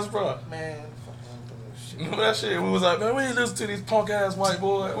 Jams, bro. Man, fuck shit. Remember that shit? We was like, man, we ain't listen to these punk ass white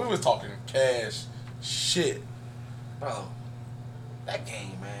boys. We was talking cash shit. Bro, that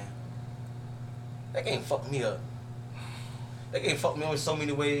game, man. That game fucked me up. That game fucked me up in so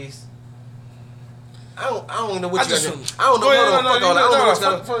many ways. I don't know what you got. I don't know.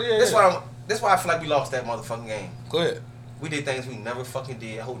 That's why I feel like we lost that motherfucking game. Go ahead. We did things we never fucking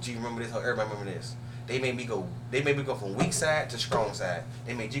did. I hope G remember this. I hope everybody remember this. They made me go from weak side to strong side.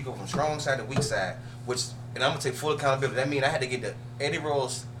 They made G go from strong side to weak side. And I'm gonna take full accountability. That means I had to get the Eddie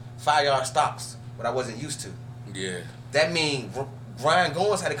Rose 5-yard stops, what I wasn't used to. Yeah. That means Ryan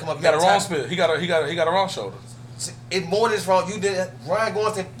Goins had to come up. He got a wrong spin. He got a wrong shoulder. It more than wrong. You did Ryan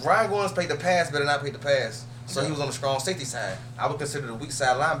Goins played the pass better than I played the pass. So he was on the strong safety side. I would consider the weak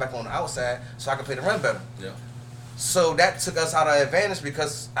side linebacker on the outside, so I could play the run better. Yeah. So that took us out of advantage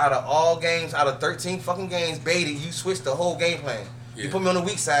because out of all games, out of 13 fucking games, Beatty, you switched the whole game plan. Yeah. You put me on the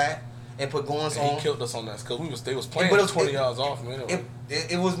weak side and put Goins on. He killed us on that because they was playing 20 yards off, man.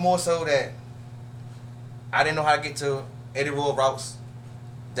 It was more so that I didn't know how to get to Eddie Royal routes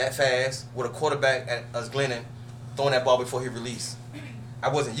that fast with a quarterback at us Glennon throwing that ball before he released. I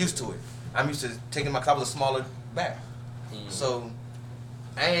wasn't used to it. I'm used to taking I was a smaller back. So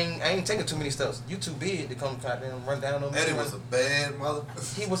I ain't taking too many steps. You too big to come run down on me. Eddie was a bad mother.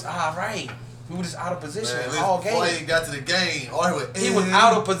 He was alright. We were just out of position all game. Before he got to the game, he was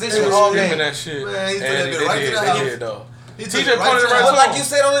out of position all game. That shit. Man, he took right to the house. They did though. TJ punted it right to him. Like you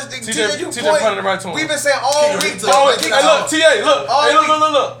said on this, TJ punted it right to him. We've been saying all week. Look.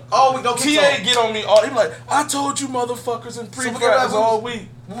 All week, don't keep TA get on me. He be like, I told you motherfuckers in pre-practice all week.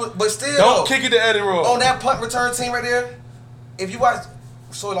 But still, don't kick it to Eddie Royal. On that punt return team right there, if you watch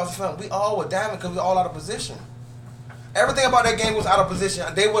Soy Lost Film, we all were diamond because we were all out of position. Everything about that game was out of position.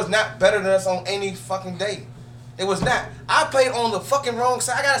 They was not better than us on any fucking day. It was not. I played on the fucking wrong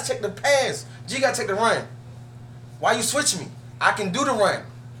side. I gotta take the pass. G gotta take the run. Why you switch me? I can do the run.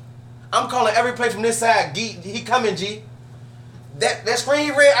 I'm calling every play from this side. He coming, G. That screen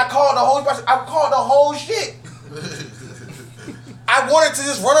he read, I called the whole shit. I wanted to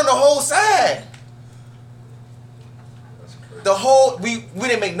just run on the whole side. We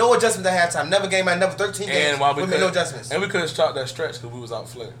didn't make no adjustments at halftime. Never 13 games. We made no adjustments. And we couldn't stop that stretch because we was out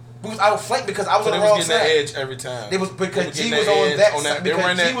flanked. We was out flanked because I was on the wrong side. They was getting that edge every time. It was because G was on that side.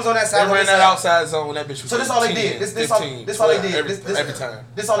 Because G was on that side. They ran that outside zone. That bitch was so this all they did. This all they did. Every time.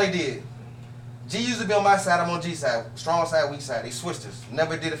 This all they did. G used to be on my side. I'm on G side. Strong side, weak side. They switched us.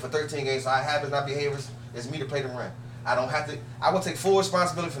 Never did it for 13 games. So our habits, not behaviors. It's me to play the run. I don't have to. I will take full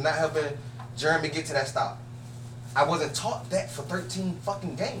responsibility for not helping Jeremy get to that stop. I wasn't taught that for 13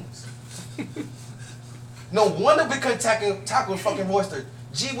 fucking games. No wonder we couldn't tackle fucking Royster.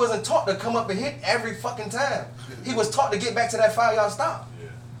 G wasn't taught to come up and hit every fucking time. He was taught to get back to that 5-yard stop. Yeah.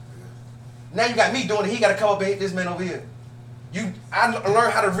 Now you got me doing it. He got to come up and hit this man over here. I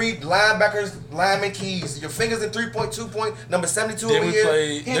learned how to read linebackers, lineman keys. Your fingers in 3-point, 2-point, number 72 over here.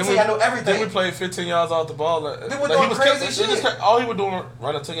 I know everything. Then we played 15 yards off the ball. We were doing crazy shit. All he was doing,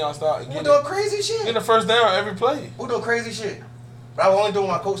 run a 10-yard stop. We were doing crazy shit. Getting the first down every play. We were doing crazy shit. But I was only doing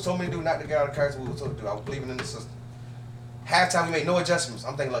what my coach told me to do, not to get out of the character we were told to do. I was believing in the system. Halftime, we made no adjustments.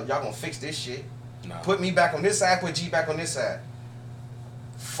 I'm thinking, look, y'all gonna fix this shit. Nah. Put me back on this side, put G back on this side.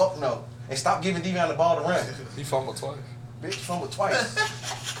 Fuck no. And stop giving Devion the ball to run. He fumbled twice. Bitch, fumbled twice.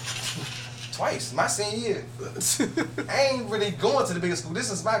 Twice. My senior year. I ain't really going to the biggest school.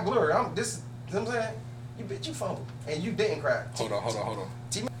 This is my glory. You know what I'm saying? You fumbled. And you didn't cry. Hold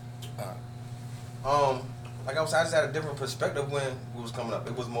on. Like I just had a different perspective when we was coming up.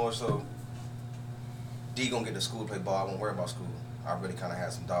 It was more so D gonna get to school, play ball. I won't worry about school. I really kind of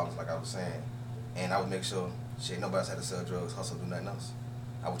had some dollars, like I was saying, and I would make sure nobody else had to sell drugs, hustle, do nothing else.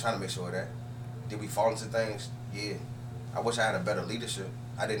 I was trying to make sure of that. Did we fall into things? Yeah. I wish I had a better leadership.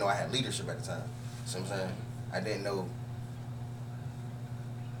 I didn't know I had leadership at the time. See what I'm saying? I didn't know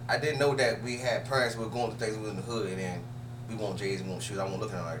that we had parents who were going through things in the hood, and then we want J's, we want shoes. I wasn't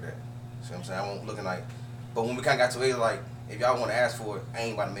looking at it like that. See what I'm saying? I wasn't looking like. But when we kind of got to age, like, if y'all want to ask for it, I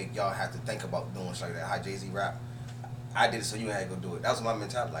ain't about to make y'all have to think about doing shit like that. How Jay-Z rap. I did it so you had to go do it. That was my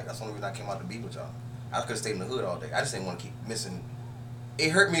mentality. Like, that's the only reason I came out to be with y'all. I could have stayed in the hood all day. I just didn't want to keep missing. It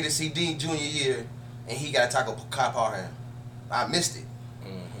hurt me to see Dean junior year and he got to tackle Kyle Parham. I missed it.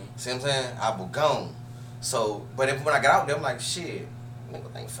 Mm-hmm. See what I'm saying? I was gone. So, but when I got out there, I'm like, shit,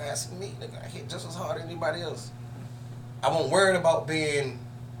 nigga ain't fast as me. Nigga, I hit just as hard as anybody else. I wasn't worried about being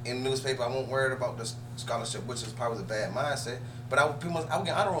in the newspaper. I wasn't worried about the scholarship, which is probably a bad mindset. But I would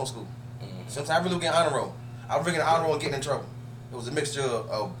get honor roll in school. Mm-hmm. Sometimes I really would get honor roll. I was getting honor roll and getting in trouble. It was a mixture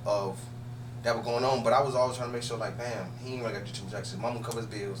of that was going on, but I was always trying to make sure, like, damn, he ain't really got to do too much. His mama covers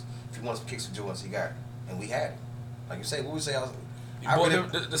bills. If he wants to kick some joints, he got it. And we had it. Like you say, what we say, I bought the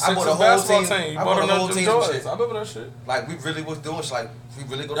whole team. I bought the whole team. I remember that shit. Like, we really was doing shit. Like, we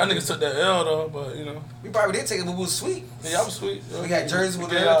really go. Y'all niggas took that L, though, but, you know. We probably did take it, but we was sweet. Yeah, I was sweet. We had jerseys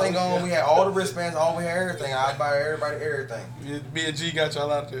with everything on. Yeah. We had all the wristbands on. We had everything. I buy everybody everything. Me and G got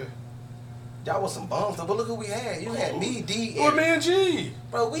y'all out there. Y'all was some bums, though, but look who we had. You had me, D, and... me and G.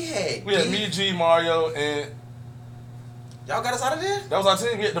 Bro, we had me, G, Mario, and... Y'all got us out of there? That was our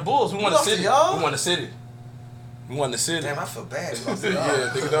team. We had the Bulls. We won the city. We won the city. We won the city. Damn, I feel bad. We lost to y'all.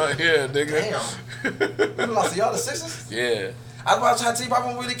 yeah, nigga. Damn. We lost to y'all, the Sixers? Yeah. I was trying to tell you, I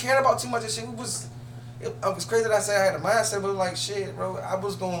wasn't really caring about too much of shit. It was crazy that I said I had a mindset, but like, shit, bro, I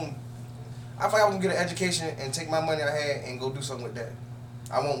felt like I was going to get an education and take my money I had and go do something with that.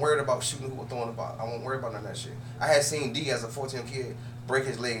 I wasn't worried about shooting who was throwing the ball. I wasn't worried about none of that shit. I had seen D as a 14 kid break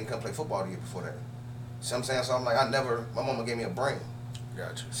his leg and come play football the year before that. See what I'm saying? So I'm like, my mama gave me a brain.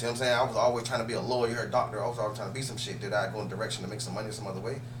 Gotcha. See what I'm saying? I was always trying to be a lawyer, a doctor. I was always trying to be some shit. Did I go in a direction to make some money some other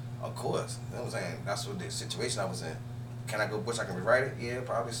way? Of course. You know what I'm saying? That's what the situation I was in. Can I go wish I can rewrite it? Yeah,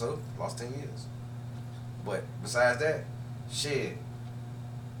 probably so. Lost 10 years. But besides that, shit.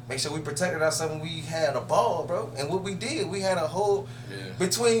 Make sure we protected ourselves when we had a ball, bro. And what we did, we had a whole,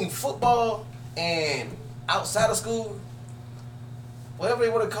 between football and outside of school, whatever they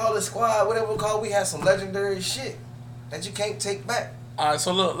want to call it, squad, whatever we call it, we had some legendary shit that you can't take back. All right,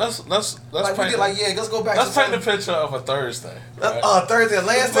 so look, let's like paint. Let's go back. Let's paint the picture of a Thursday. Right? Thursday,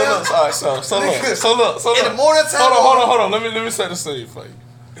 Landstown. All right, so look. In the morning time. Hold on. Let me set the scene for you.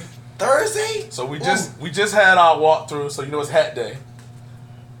 Thursday. So we just had our walkthrough. So you know it's hat day.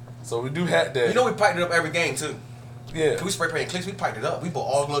 So we do hat day. You know we piped it up every game too. Yeah. We spray paint clicks. We piped it up. We bought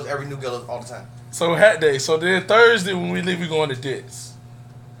all gloves, every new glove all the time. So hat day. So then Thursday when we leave, we going to Dits.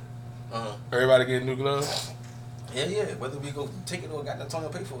 Everybody getting new gloves. Yeah. Whether we go take it or got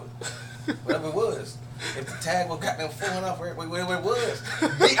Tone pay for it, whatever it was. If the tag was got them falling off, whatever it was.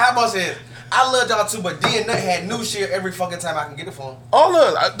 I must say, I love y'all too, but D and Nut had new shit every fucking time I can get it for him. Oh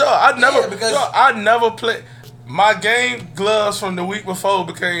look, I never played. My game gloves from the week before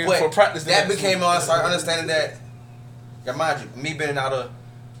became for practice. That became on. I started understanding that. Yeah, mind you, me being out of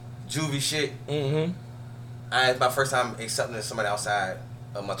juvie shit. Mm-hmm. It's my first time accepting somebody outside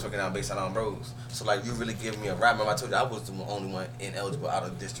of my twerking down based on bros. So like, you really give me a rap. Remember I told you I was the only one ineligible out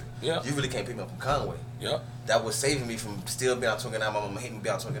of the district. Yeah. You really can't pick me up from Conway. Yeah. That was saving me from still being out twerking down. My mama hating me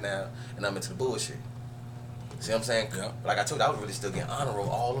being out twerking down, and I'm into the bullshit. See what I'm saying? Yeah. Like I told you, I was really still getting honor roll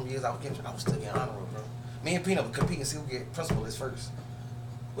all them years I was still getting honor roll, bro. Me and Peanut would compete and see who get principal list first.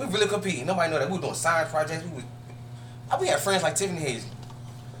 We really competing. Nobody know that. We were doing science projects. We had friends like Tiffany Hayes.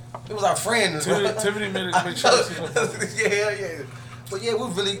 It was our friend. Tiffany made a big choice. Yeah. But yeah, we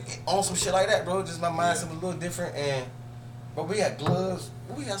really on some shit like that, bro. Just my mindset was a little different, but we had gloves.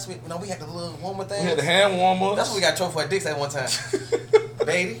 We had the little warmer things. We had the hand warmers. That's what we got trophy for at Dick's at one time.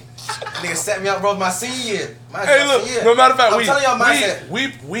 Baby. Nigga set me up, bro, my senior year. Hey, look, no matter of fact, I'm telling y'all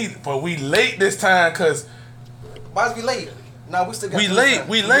mindset. But we late this time because. Why is we late? No, we still got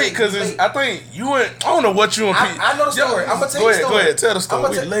We late because I think you and I don't know what you and Pete. I know the story. I'm gonna tell you the story. Go ahead, tell the story.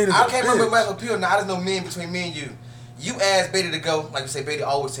 We late as I can't remember Michael Peel. Now I just know between me and you. You asked Beatty to go, like you say, Beatty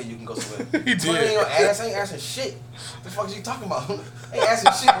always tell you can go somewhere. He did. You ain't gonna ask, I ain't asking shit. What the fuck is you talking about? I ain't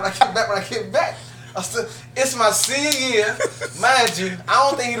asking shit when I get back. It's my senior year, mind you. I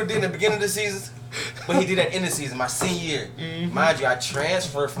don't think he did in the beginning of the season, but he did at the end of the season, my senior year. Mm-hmm. Mind you, I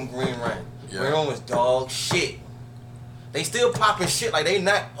transferred from Green Run. Yeah. Green Run was dog shit. They still popping shit like they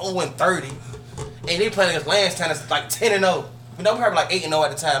not 0-30, and they playing against Landstown that's like 10-0. We know we probably like 8-0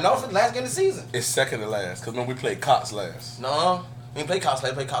 at the time. No, it's the last game of the season. It's second to last, because when we played Cox last. No, we didn't play Cox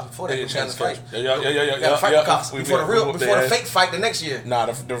last. We played Cox before that. Yeah, We got the fight. Yeah. Fight with Cox before the fake fight the next year. Nah,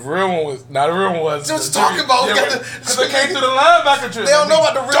 the real one was. Nah, the real one was. Just talking about because they came through the linebacker trip. They don't know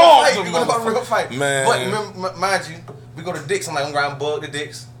about the real fight. You know about the real fight, man. But remember, mind you, we go to Dick's. I'm like, I'm going to bug the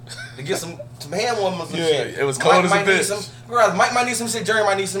Dick's to get some hand warmers. Some shit. It was cold as a bitch. Mike might need some shit. Jerry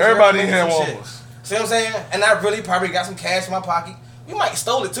might need some. Everybody need hand warmers. See what I'm saying? And I really probably got some cash in my pocket. We might have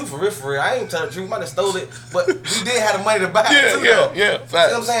stole it too, for real. I ain't tell the truth. We might have stole it, but we did have the money to buy it too. Yeah. Facts. You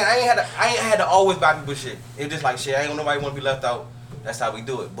know what I'm saying? I ain't had to always buy people shit. It was just like shit. I ain't gonna nobody want to be left out. That's how we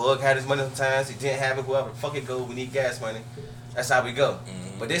do it. Bug had his money sometimes. He didn't have it. Whoever, fuck it, go. We need gas money. That's how we go.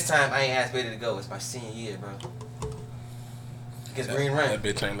 Mm-hmm. But this time I ain't asked Betty to go. It's my senior year, bro. Against Green Run. That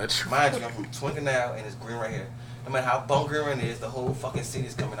bitch ain't let you. Mind you, I'm from Twinkie now, and it's Green right here. No matter how bum Green Run is, the whole fucking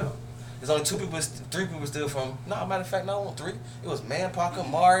city's coming out. There's only 3 people still from. No, matter of fact, no, 3. It was Man, Parker,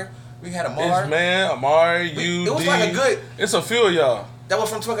 Mari. We had Amari. It's Man, Amari, you. It was like a good. It's a few of y'all. That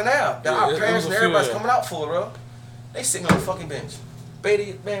was from Twinkie now. That our parents and everybody's coming out for, bro. They sitting on the fucking bench.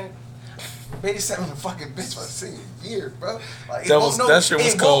 Beatty sat on the fucking bench for the senior year, bro. Like, that shit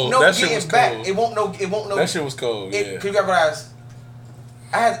was cold. That shit was cold. It won't no. That shit was cold. Yeah. Can you realize?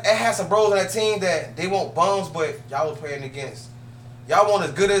 I had some bros on that team that they want bums, but y'all was playing against. Y'all weren't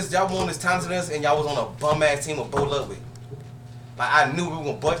as good as, y'all weren't as talented as, and y'all was on a bum ass team with Bo Ludwig. Like I knew we were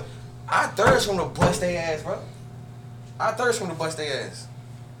gonna bust. I thirst from the bust their ass, bro. I thirst from the bust their ass.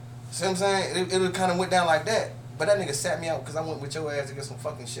 See what I'm saying? It kind of went down like that. But that nigga sat me out because I went with your ass to get some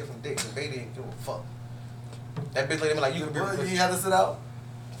fucking shit from Dick, and Baby didn't give a fuck. That bitch lady me like, you could be. You had to sit out?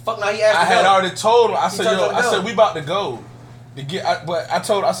 Fuck, now he asked me. I had already told him. I said we about to go. But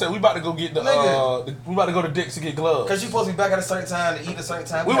I said we about to go get we about to go to Dick's to get gloves. Cause you supposed to be back at a certain time to eat a certain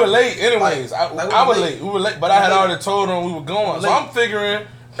time. We were late anyways. I was late. We were late, but I had already told them we were going. So I'm figuring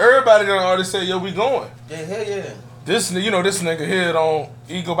everybody gonna already say, yo, we going. Yeah, hell yeah. This nigga here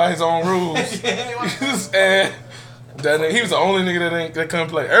he go by his own rules. And that he was the only nigga that couldn't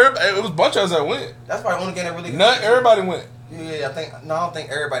play. Everybody, it was a bunch of us that went. That's probably the only game that really. Not everybody went. Yeah, I don't think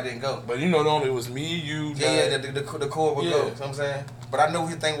everybody didn't go. But only it was me, you. Yeah, the core would go. You know what I'm saying? But I know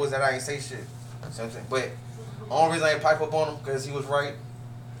his thing was that I ain't say shit. You know what I'm saying? But the only reason I ain't pipe up on him because he was right,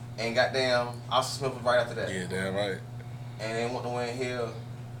 and goddamn, Austin Smith was right after that. Yeah, damn right. And they went to win here.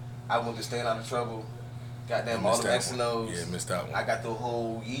 I went to staying out of trouble. Goddamn, all the X and O's. Yeah, missed that one. I got the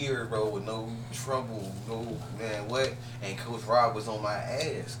whole year, bro, with no trouble, no man what. And Coach Rob was on my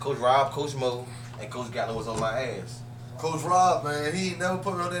ass. Coach Rob, Coach Mo, and Coach Gatlin was on my ass. Coach Rob, man, he ain't never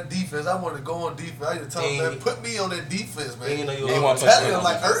put me on that defense. I wanted to go on defense. I used to tell him, man, put me on that defense, man. You want to play him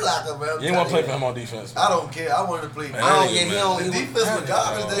like Urlacher, man. You ain't want to play for him on defense. Man. I don't care. I wanted to play. The defense was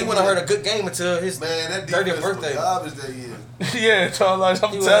garbage that year. He wouldn't have heard a good game until his 30th birthday. Garbage that year. Yeah,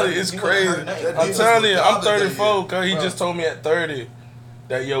 I'm telling you, it's crazy. I'm telling you, I'm 34, cause he just told me at 30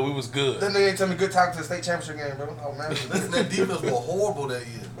 that we was good. Then they ain't tell me good tackle to the state championship game, bro. Oh man, that defense was horrible that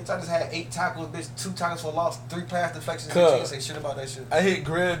year. Bitch, I just had 8 tackles, bitch, 2 tackles for loss, 3 pass deflections. You can't say shit about that shit. I hit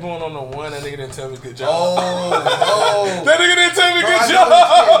Greg going on the one. That nigga didn't tell me good job. Oh, that nigga didn't tell me good job.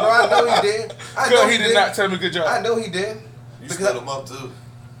 Bro, I know he did. I know he did not tell me good job. I know he did. You split him up too.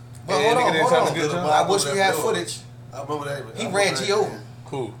 But hold on. I wish we had footage. I remember that. He ran G over.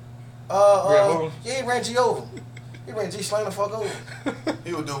 Who? Yeah, he ran G over. He ran G slam the fuck over.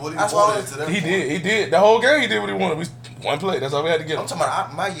 He was doing what he wanted to that He did. The whole game he did what he wanted. One play. That's all we had to get him. I'm talking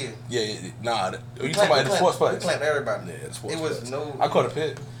about my year. Yeah. Nah. You talking about the sports players? We clamped everybody. Yeah, the sports It was players. no. I caught a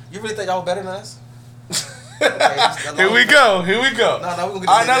pit. You really think y'all were better than us? Here we go. No, we gonna get All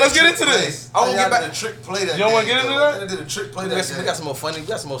right, now let's get into this. I want to get back to the trick play that. You don't want to get into that? I did a trick play We got some more funny. We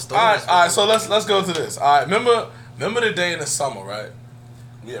got some more All stories. right. So let's go to this. All right. Remember the day in the summer, right?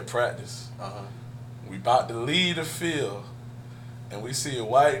 We had practice. We about to leave the field, and we see a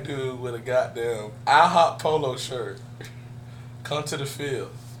white dude with a goddamn IHOP polo shirt come to the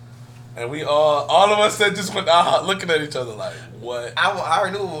field, and we all of us that just went to IHOP looking at each other like, what? I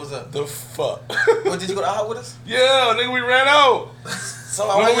already knew what was up. The fuck? Well, did you go to IHOP with us? Yeah, nigga, we ran out. So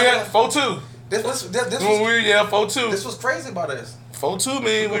when we had 4-2. This was 4-2. This was crazy about us. 4-2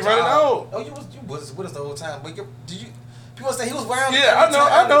 mean we running out. Oh, you was with us the whole time. But did you? People say he was wearing. Yeah,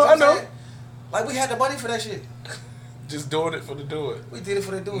 I know. Like we had the money for that shit. Just doing it for the do it. We did it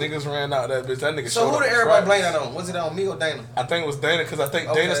for the do it. Niggas ran out that bitch. That nigga. So who did everybody blame that on? Was it on me or Dana? I think it was Dana because I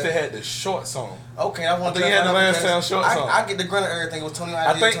think Dana still had the shorts on. Okay, I think he had the Landstown shorts on. I get the grunt of everything. It was Tony.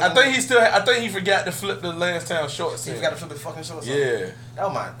 I think he forgot to flip the Landstown shorts. He forgot to flip the fucking shorts. Yeah. Oh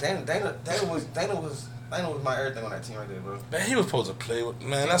my, Dana was my everything on that team right there, bro. Man, he was supposed to play with.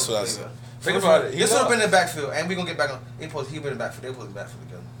 Man, that's what I said. Think about it. This would have been in the backfield, and we gonna get back on. He been in the backfield. They supposed to be backfield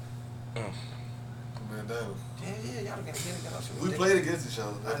together. Man, Dana. Yeah, y'all get we played against each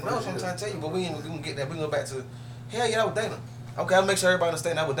other. I know, so I'm trying to tell you, but we gonna get that. We gonna go back to, hell yeah, that was Dana. Okay, I'll make sure everybody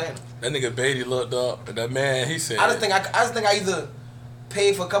understand that was Dana. That nigga Beatty looked up, and that man, he said. I just think I either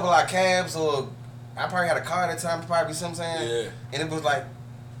paid for a couple of our cabs, or I probably had a car at the time, probably, you know what I'm saying? Yeah. And it was like,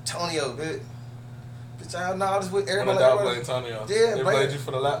 Tonio, bitch, I know, I was with everybody. Blame Tonio. Yeah, they blamed you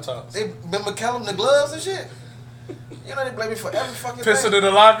for the laptops. They remember Callum the gloves and shit. You know they blame me for every fucking Pissing thing. in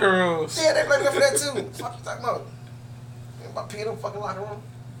the locker rooms. Yeah, they blame me for that too. Fuck you talking about? About peeing in the fucking locker room.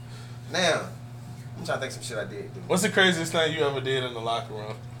 Now, I'm trying to think some shit I did. Dude. What's the craziest thing you ever did in the locker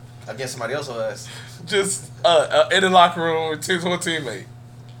room? Against somebody else or us? Just in the locker room with one teammate.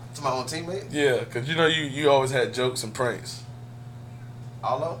 To my own teammate? Yeah, because you always had jokes and pranks.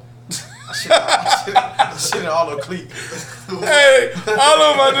 Allo? I shit in Allo clique. Hey,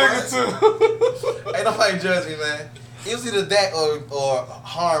 Allo my nigga too. Ain't nobody judge me, man. It was either that or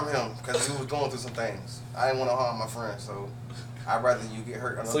harm him because he was going through some things. I didn't want to harm my friend, so I'd rather you get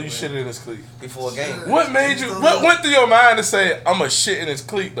hurt. So you shit in his clique before a game. What made you? What went through your mind to say I'm a shit in his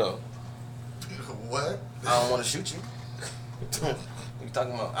clique though? What? I don't want to shoot you. What you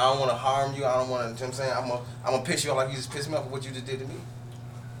talking about? I don't want to harm you. I don't want to. You know what I'm saying? I'm gonna piss you off like you just pissed me off for what you just did to me.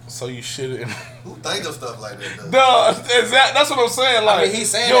 So you shit in. Who think of stuff like that? No, that's what I'm saying. Like, I mean, he's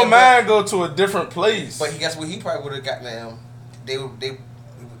saying your that, mind go to a different place. But guess what? He probably would have gotten them. They would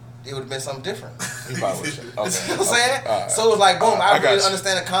have been something different. He probably would. Okay. You know what I'm saying? Right. So it was like, boom, I really you.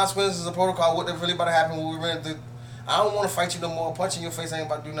 understand the consequences of protocol, what really about to happen when we ran through. I don't want to fight you no more. Punching your face ain't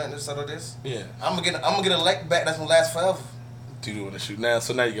about to do nothing to settle this. Yeah. I'm gonna get a leg back that's gonna last forever. to doing the shoot now,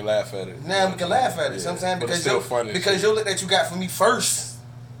 so now you can laugh at it. Now we can laugh at it. You know what I'm saying? But it's Because still funny. because your lick that you got from me first,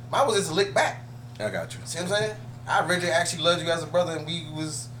 mine was just a lick back. I got you. See what I'm saying? I really actually loved you as a brother, and we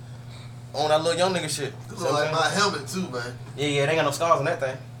was on that little young nigga shit. This look like my helmet too, man. Yeah, they ain't got no scars on that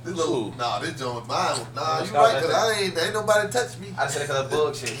thing. This look, nah, this joint mine. Nah, No you scars right, on cause that ain't nobody touch me. I just said it because of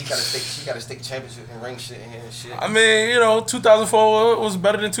bug shit. He got to stick championship and ring shit in here and shit. I mean, you know, 2004 was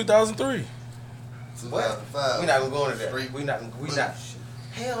better than 2003. What? 2005. We not gonna go into that. Straight We not. shit.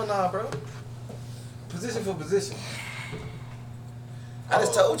 Hell nah, bro. Position for position. I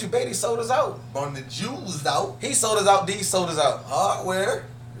just told you, Beatty sold us out. On the Jews out. He sold us out. D sold us out. Hardware.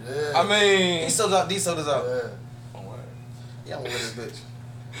 Yeah. I mean, He sold us out. D sold us out. Yeah. Yeah, I'm with this bitch.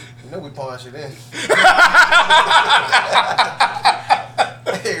 You know we pawn shit in.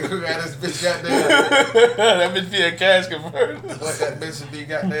 Hey, we got this bitch goddamn. that bitch be a cash converter. What that bitch should be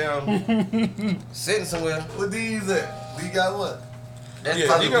goddamn sitting somewhere. What these at? D got what? That's Yeah,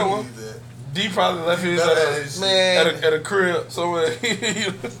 probably you got me. one. D probably left his Better at his shit. Man. at a crib somewhere. D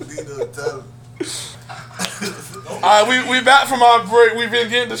done tell him. All right, we back from our break. We've been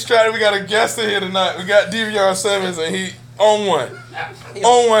getting distracted. We got a guest in here tonight. We got DVR Simmons, and he on one.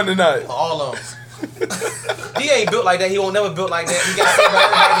 On one tonight. All of them. D ain't built like that. He won't never built like that. He got saved by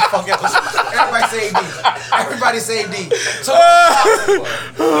everybody the fuck else. Everybody say D. Everybody say D. So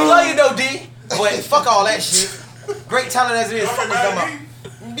we love you though, D. But fuck all that shit. Great talent as it is. Fuck what you talking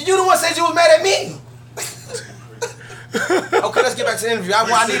about. You the one said you was mad at me. Okay, let's get back to the interview.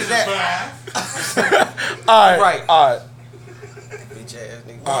 I needed that. All right. Right. All right. Bitch ass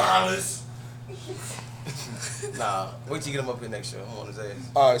nigga. Wireless. Nah, wait till you get him up here next year. I'm on his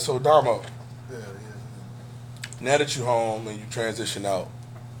ass. All right. So Domo, Yeah. now that you home and you transition out,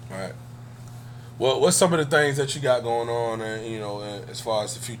 right? What's some of the things that you got going on, and you know, as far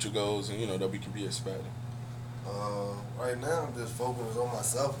as the future goes, and you know that we can be expecting? Right now, I'm just focusing on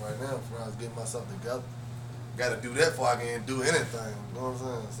myself right now before I was getting myself together. Got to do that before I can do anything. You know what I'm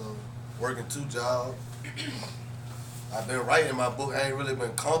saying? So, working 2 jobs. I've been writing my book. I ain't really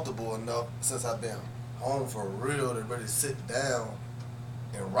been comfortable enough since I've been home for real to really sit down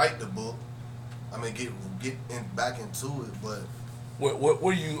and write the book. I mean, back into it, but What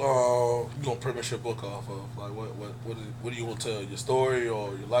are you gonna premise your book off of? Like what do you want to tell? Your story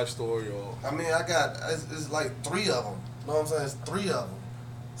or your life story or? I mean, it's like 3 of them. You know what I'm saying? It's 3 of them.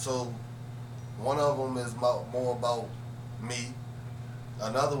 So one of them is more about me.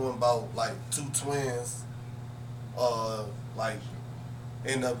 Another one about like 2 twins. Like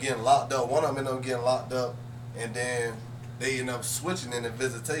end up getting locked up. One of them ended up getting locked up, and then they end up switching in the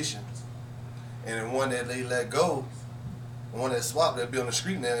visitations. And then one that they let go, the one that swapped, they'll be on the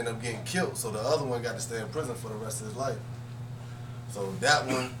street and they end up getting killed. So the other one got to stay in prison for the rest of his life. So that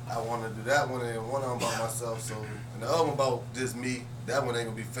one, I want to do that one, and one of them about myself. So, and the other one about just me. That one ain't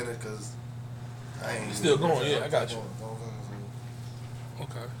gonna be finished because I ain't Still going, yeah, I got you.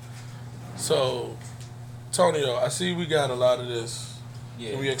 Okay. So, Tony, I see we got a lot of this.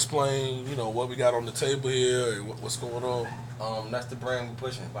 Yeah. Can we explain, you know, what we got on the table here and what's going on? That's the brand we're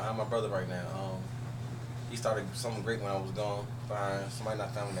pushing behind my brother right now. He started something great when I was gone. Fine. Somebody in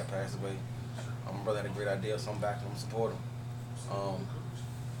my family that passed away. My brother had a great idea, so I'm backing him, support him.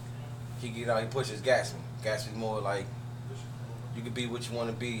 He get out, he pushes Gatsby. Gatsby's more like you can be what you want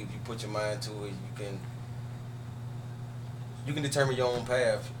to be if you put your mind to it. You can determine your own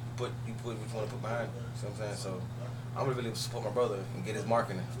path. You put what you want to put behind it. See what I'm saying? So I'm gonna really support my brother and get his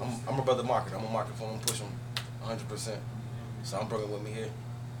marketing. I'm a brother marketer. I'm gonna market for him, push him 100%. So I'm bringing with me here.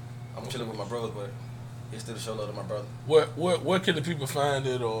 I'm chilling with my brothers, but it's still to show love to my brother. Where can the people find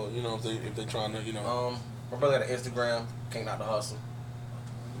it, or you know, if they trying to, you know? My brother got an Instagram, Can't Not the Hustle.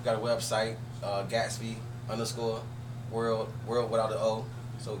 We got a website, Gatsby_world without the O,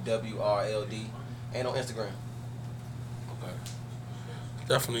 so WRLD, and on Instagram. Okay.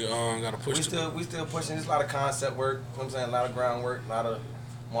 Definitely gotta push. We still pushing. There's a lot of concept work. You know what I'm saying? A lot of groundwork, a lot of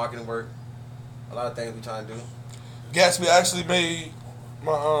marketing work, a lot of things we trying to do. Gatsby actually made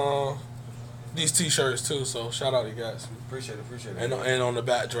my these T-shirts too, so shout out to Gatsby. Appreciate it. And on the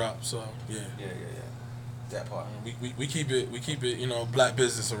backdrop, so yeah. That part. We keep it, you know, black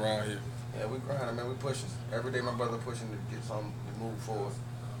business around here. Yeah, we grinding, man. We pushing. Every day my brother pushing to get something to move forward.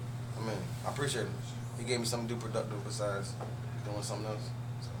 I mean, I appreciate it. He gave me something to do productive besides doing something else.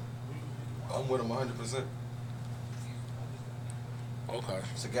 So I'm with him 100%. Okay.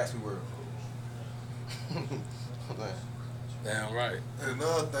 It's a Gatsby world. Damn right. And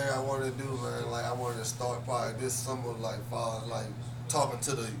another thing I wanted to do, man, like I wanted to start probably this summer, like far as like talking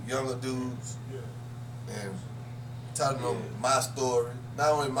to the younger dudes and telling them my story. Not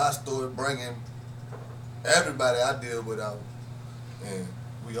only my story, bringing everybody I deal with out. and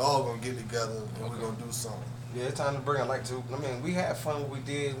we all gonna get together and we're gonna do something. Yeah, it's time to bring a light to. I mean, we had fun. What we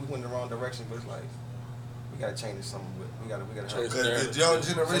did. We went in the wrong direction, but it's like we gotta change it something. We gotta help. Because the young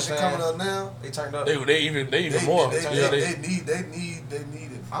generation coming up now, they turned up. They even more. They need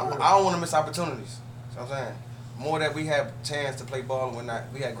it. I don't want to miss opportunities. So I'm saying more that we have chance to play ball and whatnot.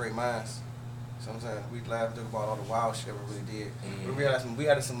 We had great minds. So I'm saying we laughed about all the wild shit we really did. We realized we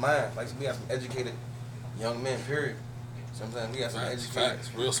had some minds. Like we had some educated young men. Period. So I'm saying we got some educated,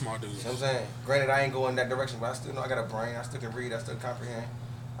 real smart dudes. You know what I'm saying? Granted, I ain't going that direction, but I still know I got a brain. I still can read. I still comprehend.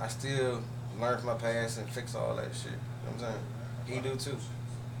 I still learn from my past and fix all that shit. You know what I'm saying? He do too. You know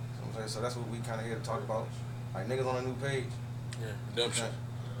what I'm saying? So that's what we kind of here to talk about. Like niggas on a new page. Yeah, redemption.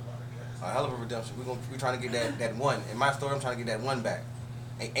 A hell of a redemption. We trying to get that one. In my story, I'm trying to get that one back.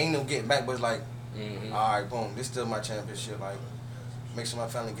 Ain't no getting back, but it's like, all right, boom, this still my championship. Like, make sure my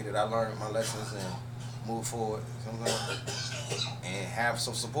family get it. I learned my lessons and move forward. You know what I'm saying? And have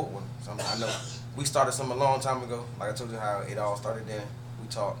some support with them. I know we started something a long time ago. Like I told you how it all started then. We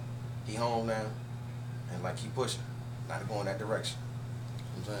talked. He home now. And like keep pushing. Not to go in that direction.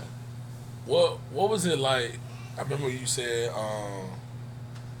 You know what I'm saying? What was it like? I remember you said,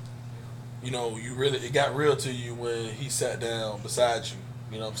 you know, it got real to you when he sat down beside you.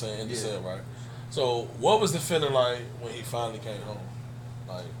 You know what I'm saying? In the cell, right? So what was the feeling like when he finally came home?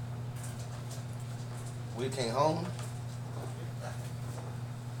 Like when he came home,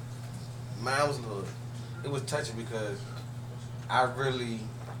 mine was it was touching because I really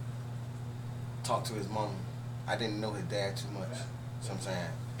talked to his mom. I didn't know his dad too much. So I'm saying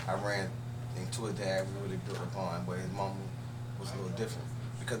I ran into his dad, we really built upon, but his mom was a little different.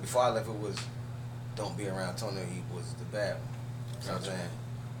 Because before I left, it was don't be around Tony. He was the bad one. You know what I'm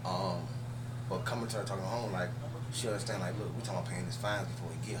saying? But coming to her talking home, like she understand, like, look, we talking about paying his fines before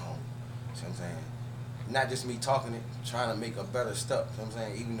he get home. You know what I'm saying? Not just me talking it, trying to make a better step. You know what I'm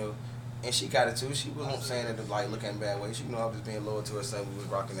saying? Even though, and she got it too. She wasn't saying it to like look at in a bad way. She knew I was just being loyal to her son. We was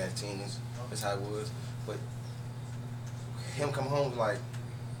rocking that teens. That's how it was. But him come home was like,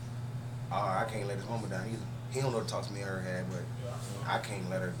 I can't let his mama down either. He don't know to talk to me or her head, but I can't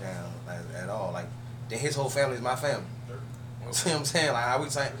let her down at all. Like, then his whole family is my family. See what I'm saying? Like, how we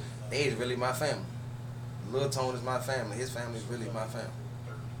saying, they is really my family. Lil Tone is my family. His family is really my family.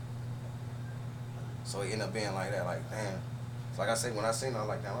 So it ended up being like that. Like, damn. So like I said, when I seen him, I was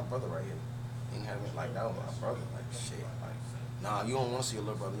like, damn, my brother right here. He didn't have me like, that was my brother. Like, shit. Like, nah, you don't want to see your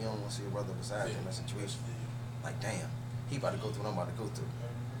little brother. You don't want to see your brother beside you in that situation. Like, damn. He about to go through what I'm about to go through.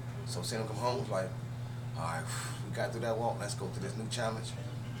 So seeing him come home was like, all right, we got through that walk. Let's go through this new challenge.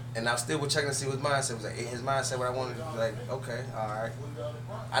 And I still was checking to see what his mindset was. Like, his mindset, what I wanted to be like, okay, all right.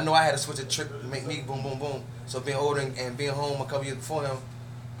 I know I had to switch a trick to make me boom, boom, boom. So being older and being home a couple years before him,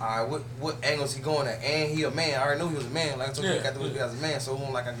 all right, what angles he going at? And he a man. I already knew he was a man. Like I told you, he got to as a man. So it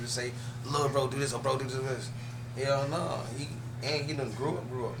wasn't like I could just say, little bro, do this, or bro, do this. Hell no. He done grew up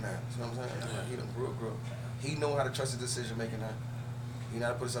now. You know what I'm saying? Yeah. He done grew up. He know how to trust his decision making now. He know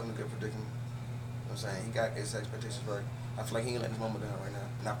how to put himself in a good predicament. You know what I'm saying? He got his expectations right. I feel like he ain't letting his mama down right now.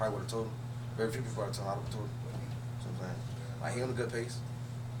 And I probably would have told him. Very few people I told him, I would have told him. You know what I'm saying? Like, he on a good pace.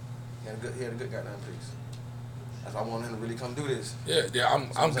 He had a good goddamn pace. That's why I wanted him to really come do this. Yeah,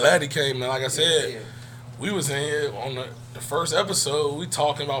 I'm glad he came, man. Like I said, we was in here on the first episode, we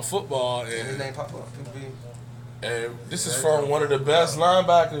talking about football. And his name pop up. People be... And this is from one of the best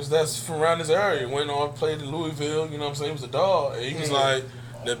linebackers that's from around this area. Went on, played in Louisville, you know what I'm saying? He was a dog. And he was like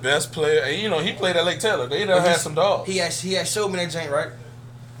the best player. And, you know, he played at Lake Taylor. They done had some dogs. He had showed me that jank, right?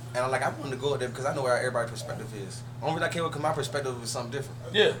 And I'm like, I wanted to go there because I know where everybody's perspective is. Only reason I came because my perspective was something different.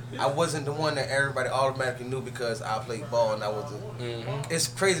 Yeah. I wasn't the one that everybody automatically knew because I played ball and I was It's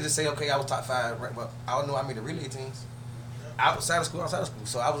crazy to say, okay, I was top 5, right? But I don't know I made the relay teams. Outside of school.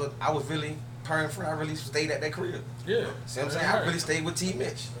 So I was really purring for. I really stayed at that crib. Yeah. See what I'm saying? I really stayed with T.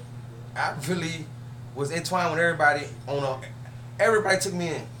 Mitch. I really was entwined with everybody everybody took me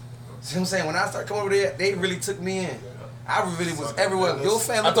in. See what I'm saying? When I started coming over there, they really took me in. I really was everywhere. Your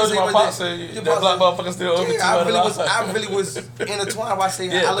family. I told you my pop said that black motherfucker still over I really was intertwined. I say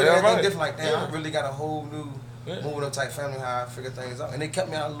I look at everything different. Like, damn, I really got a whole new moving up type family. How I figure things out, and they kept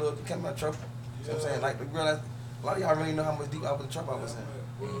me out of look, kept me out of trouble. See what I'm saying? Like, realize a lot of y'all really know how much deep out of the trouble I was in.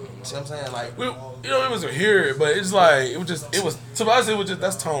 See what I'm saying? Like, you know, it wasn't here, but it's like it was to us it was just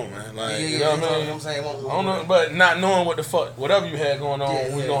that's Tone, man. Like, you know what I mean? You know what I'm saying? I don't know, but not knowing what the fuck, whatever you had going on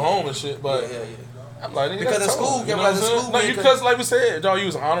when we go home and shit, but. I'm like, because in school, because like we said, dog, you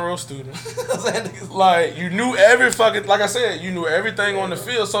was an honor roll student. Like, you knew every fucking, like I said, you knew everything on the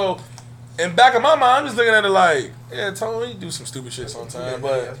field. So, in back of my mind, I'm just looking at it like, yeah, Tony, you do some stupid shit sometimes,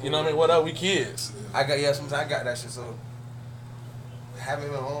 but you know what I mean? What up, we kids. Sometimes I got that shit. So having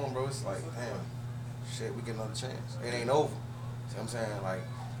him at home, bro, it's like, damn, shit, we get another chance. It ain't over. See what I'm saying? Like,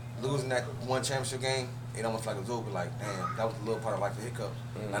 losing that one championship game, it almost like it was over. Like, damn, that was a little part of life, a hiccup.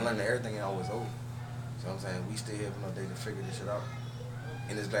 I learned that everything ain't always over. See what I'm saying? We still here for another day to figure this shit out.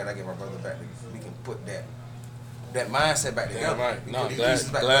 And it's glad I get my brother back. We can put that mindset back together. Yeah, right. No,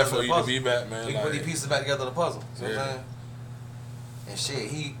 glad for you to be back, man. We can put these pieces back together of the puzzle. See what I'm saying? And shit,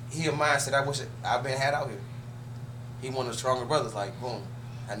 he a mindset I wish I've been had out here. He one of the stronger brothers. Like, boom,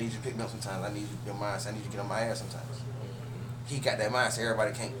 I need you to pick me up sometimes. I need your mindset. I need you to get on my ass sometimes. He got that mindset.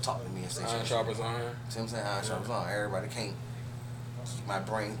 Everybody can't talk to me and say shit. Iron sharpers iron. See what I'm saying? Iron sharpers iron. Everybody can't keep my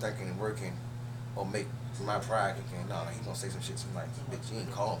brain thinking and working or make my pride kick in. No, he gonna say some shit like, bitch, you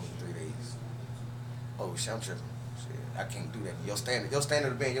ain't called me in 3 days. Oh, shit, I'm tripping. Shit, I can't do that. Your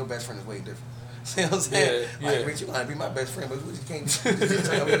standard of being your best friend is way different. See what I'm saying? Yeah, like, bitch, you want to be my best friend, but you can't just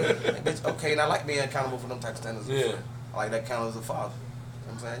tell me that. Like, bitch, okay, and I like being accountable for them type of standards. Yeah. I like that count as a father. You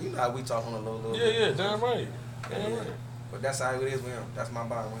know what I'm saying? You know how we talk on a little Yeah, damn right. Damn right. But that's how it is with him. That's my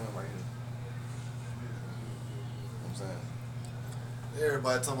bond with him right here. You know what I'm saying?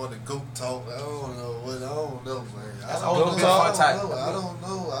 Everybody talking about the goat talk. I don't know, man. That's always been fun type. I don't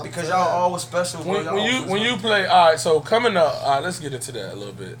know. Because y'all always special. When you play, all right. So coming up, all right. Let's get into that a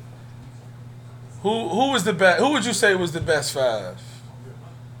little bit. Who was the best? Who would you say was the best five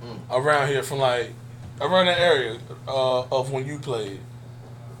around here from like around the area of when you played?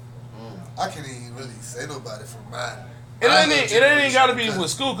 I can't even really say nobody from mine. It ain't got to be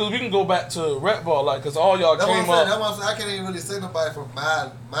with school because we can go back to rec ball like because all y'all came up. That's what I'm saying. I can't even really say nobody from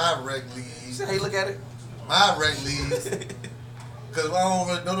my rec leagues. Hey, look at it. My rec leagues. Because I don't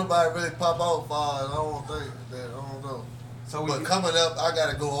really know nobody really pop out far. I don't think that. I don't know. So but coming up, I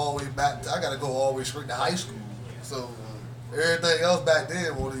gotta go all the way back. I gotta go all the way straight to high school. So everything else back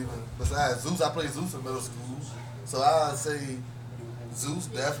then won't even. Besides Zeus, I played Zeus in middle school. So I'd say Zeus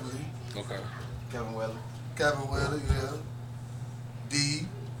definitely. Okay. Kevin Weller, yeah.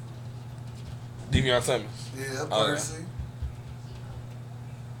 Devion Simmons. Yeah, Percy.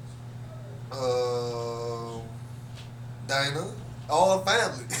 Dinah. All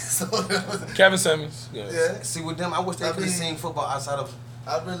family. So Kevin Simmons. Yeah. See, with them, I wish they could have seen football outside of.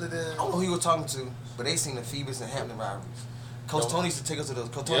 I really didn't. I don't know who you were talking to, but they seen the Phoebus and Hampton rivalries. Coach Tony used to take us to those.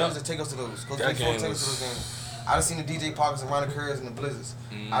 Coach Tony used to take us to those. Coach Tony used to take us to those games. I done seen the DJ Parkers and Ronnie Curris and the Blizzards.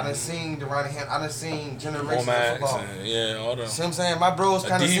 I done seen the Ronnie Ham. I done seen generations of football. Yeah, all them. See what I'm saying? My bros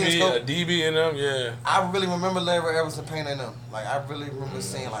kind of seen a DB in them, yeah. I really remember Larry Everson Payne in them. Like, I really remember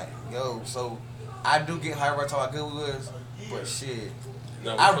saying, like, yo, so I do get high right how good we was, but shit.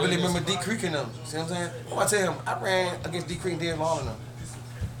 No, I really remember D Creek in them. See what I'm saying? I tell him, I ran against D Creek and Dave Law in them.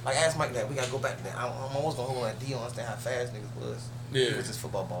 Like, ask Mike that. We got to go back to that. I'm almost going to hold on that D on understand how fast niggas was. Yeah. He was just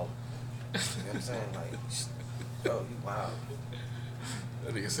football baller. You know what I'm saying? Like, yo, you wow.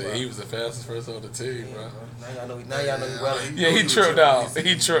 That nigga said he was the fastest person on the team, bro. Now y'all know he well. Yeah, he tripped out.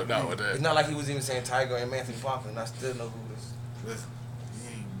 He tripped out with that. It's not like he was even saying Tiger and Anthony Parker, and I still know who this. Listen,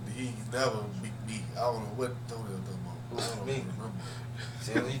 he never beat me. I don't know what Tony was talking about. Me.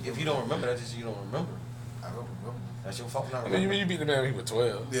 See, if you don't remember, that's just you don't remember. I don't remember. That's your fault. Not I mean, you beat the man when he was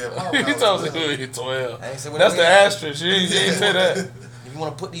 12. Yeah, he told us he was 12. That's the asterisk. You ain't say that. If you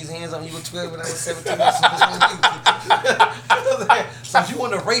want to put these hands on me, you were 12 and I was 17. So if you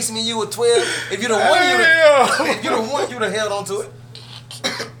want to race me, you were 12. If you're the one, you'd have held on to it.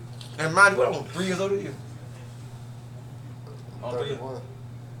 And mind you, I'm 3 years older than you. I'm 31.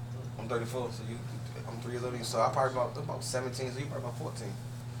 I'm 34, so I'm 3 years older than you. So I probably about 17, so you probably about 14.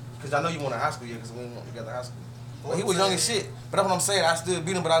 Because I know you went to high school, because we went together in high school. But he was young as shit. But that's what I'm saying. I still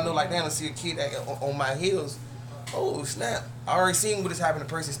beat him, but I know, like, damn, to see a kid on my heels. Oh, snap. I already seen what just happened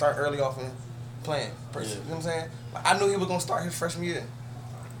to Percy start early off in playing. Percy, you know what I'm saying? Like, I knew he was going to start his freshman year.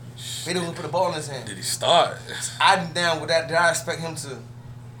 They didn't put the ball in his hand. Did he start? I'm down with that. Did I expect him to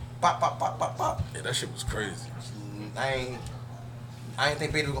pop, pop, pop, pop, pop? Yeah, that shit was crazy. I ain't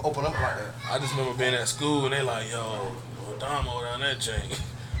think Bader was going to open up like that. I just remember being at school and they like, yo, Domo down that chain.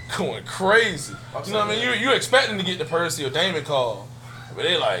 Going crazy. You know what I mean? You expecting to get the Percy or Damon call. But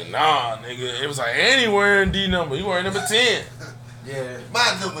they like, nah, nigga. It was like anywhere in D number. You wearing number 10. Yeah.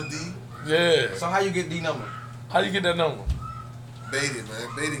 My number D. Yeah. So how you get D number? How you get that number? Beatty,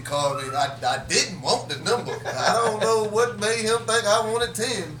 man. Beatty called me. I didn't want the number. I don't know what made him think I wanted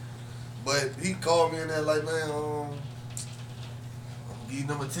 10. But he called me in there like, man, I'm going to give you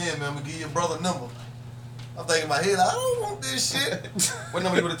number 10, man. I'm going to give your brother number. I'm thinking in my head, I don't want this shit. What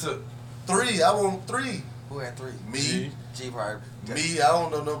number you would have took? 3. I want 3. Who had 3? Me. G probably. Me. I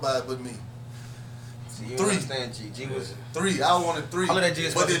don't know nobody but me. See, you Three. understand G. G was 3. I wanted 3. All of that G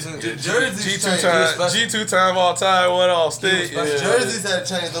is but the special too. jerseys changed. G2 time all time, what all state. The jerseys had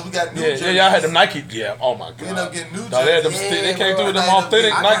changed. Though we got new jerseys. Yeah, y'all had them Nike. Yeah, oh my god. We ended up getting new jerseys. They had them they came through with them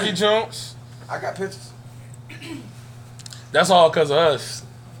authentic Nike jumps. I got pictures. That's all because of us.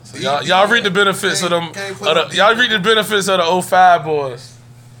 So y'all reap the benefits of them. Y'all reap the benefits of the 05 boys.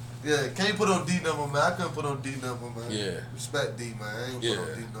 Yeah, can't put on D number, man. I couldn't put on D number, man. Yeah. Respect D, man. I ain't put on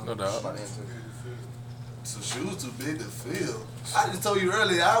D number. No doubt. So shoes too big to fill. I just told you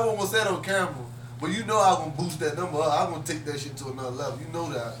earlier, I won't say that on camera. But you know I'm going to boost that number up. I'm going to take that shit to another level. You know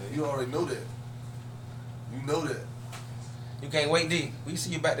that. You already know that. You know that. You can't wait, D. We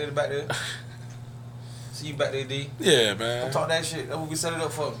see you back there, See you back there, D. Yeah, man. Don't talk that shit. That's what we set it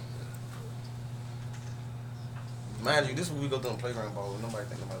up for. Mind you, this is what we go through on playground ball. Nobody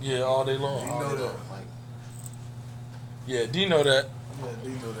think about it. Yeah, all day long. You know that. Like, yeah, D know that. Yeah, D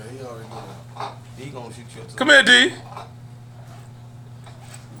know that. He already know that. D gonna shoot you up. Come here, D.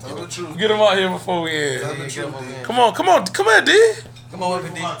 Tell the truth. Get him out here before we end. Tell the truth, D. Come on, come here, D. Come on,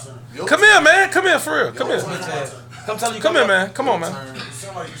 D. Come here, man. Come here for real. Come here. Come tell you. Come here, man. Come on, man. It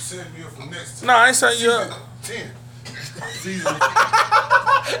sound like you set me up for next time. Nah, I ain't setting you up. 10. Season.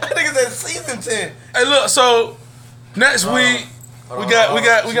 That nigga said season 10. Hey, look. So next week we got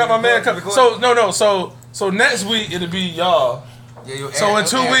my man coming. So next week it'll be y'all. Yeah, so in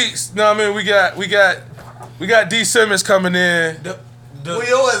 2 weeks, know what I mean? We got D Simmons coming in. Where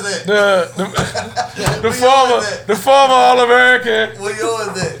yours at? The former All-American. Where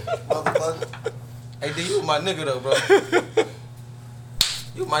yours at, motherfucker? Hey, D, you my nigga though, bro.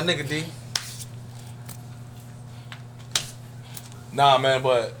 You my nigga, D. Nah, man,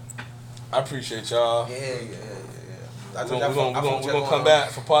 but I appreciate y'all. Yeah. We're gonna come back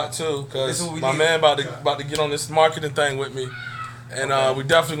for part 2 because my man about to get on this marketing thing with me, and we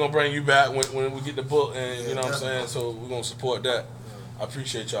definitely gonna bring you back when we get the book, and you know what I'm saying. So we're gonna support that. I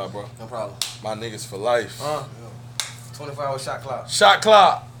appreciate y'all, bro. No problem. My niggas for life. 24-hour shot clock. Shot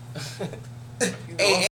clock. Hey.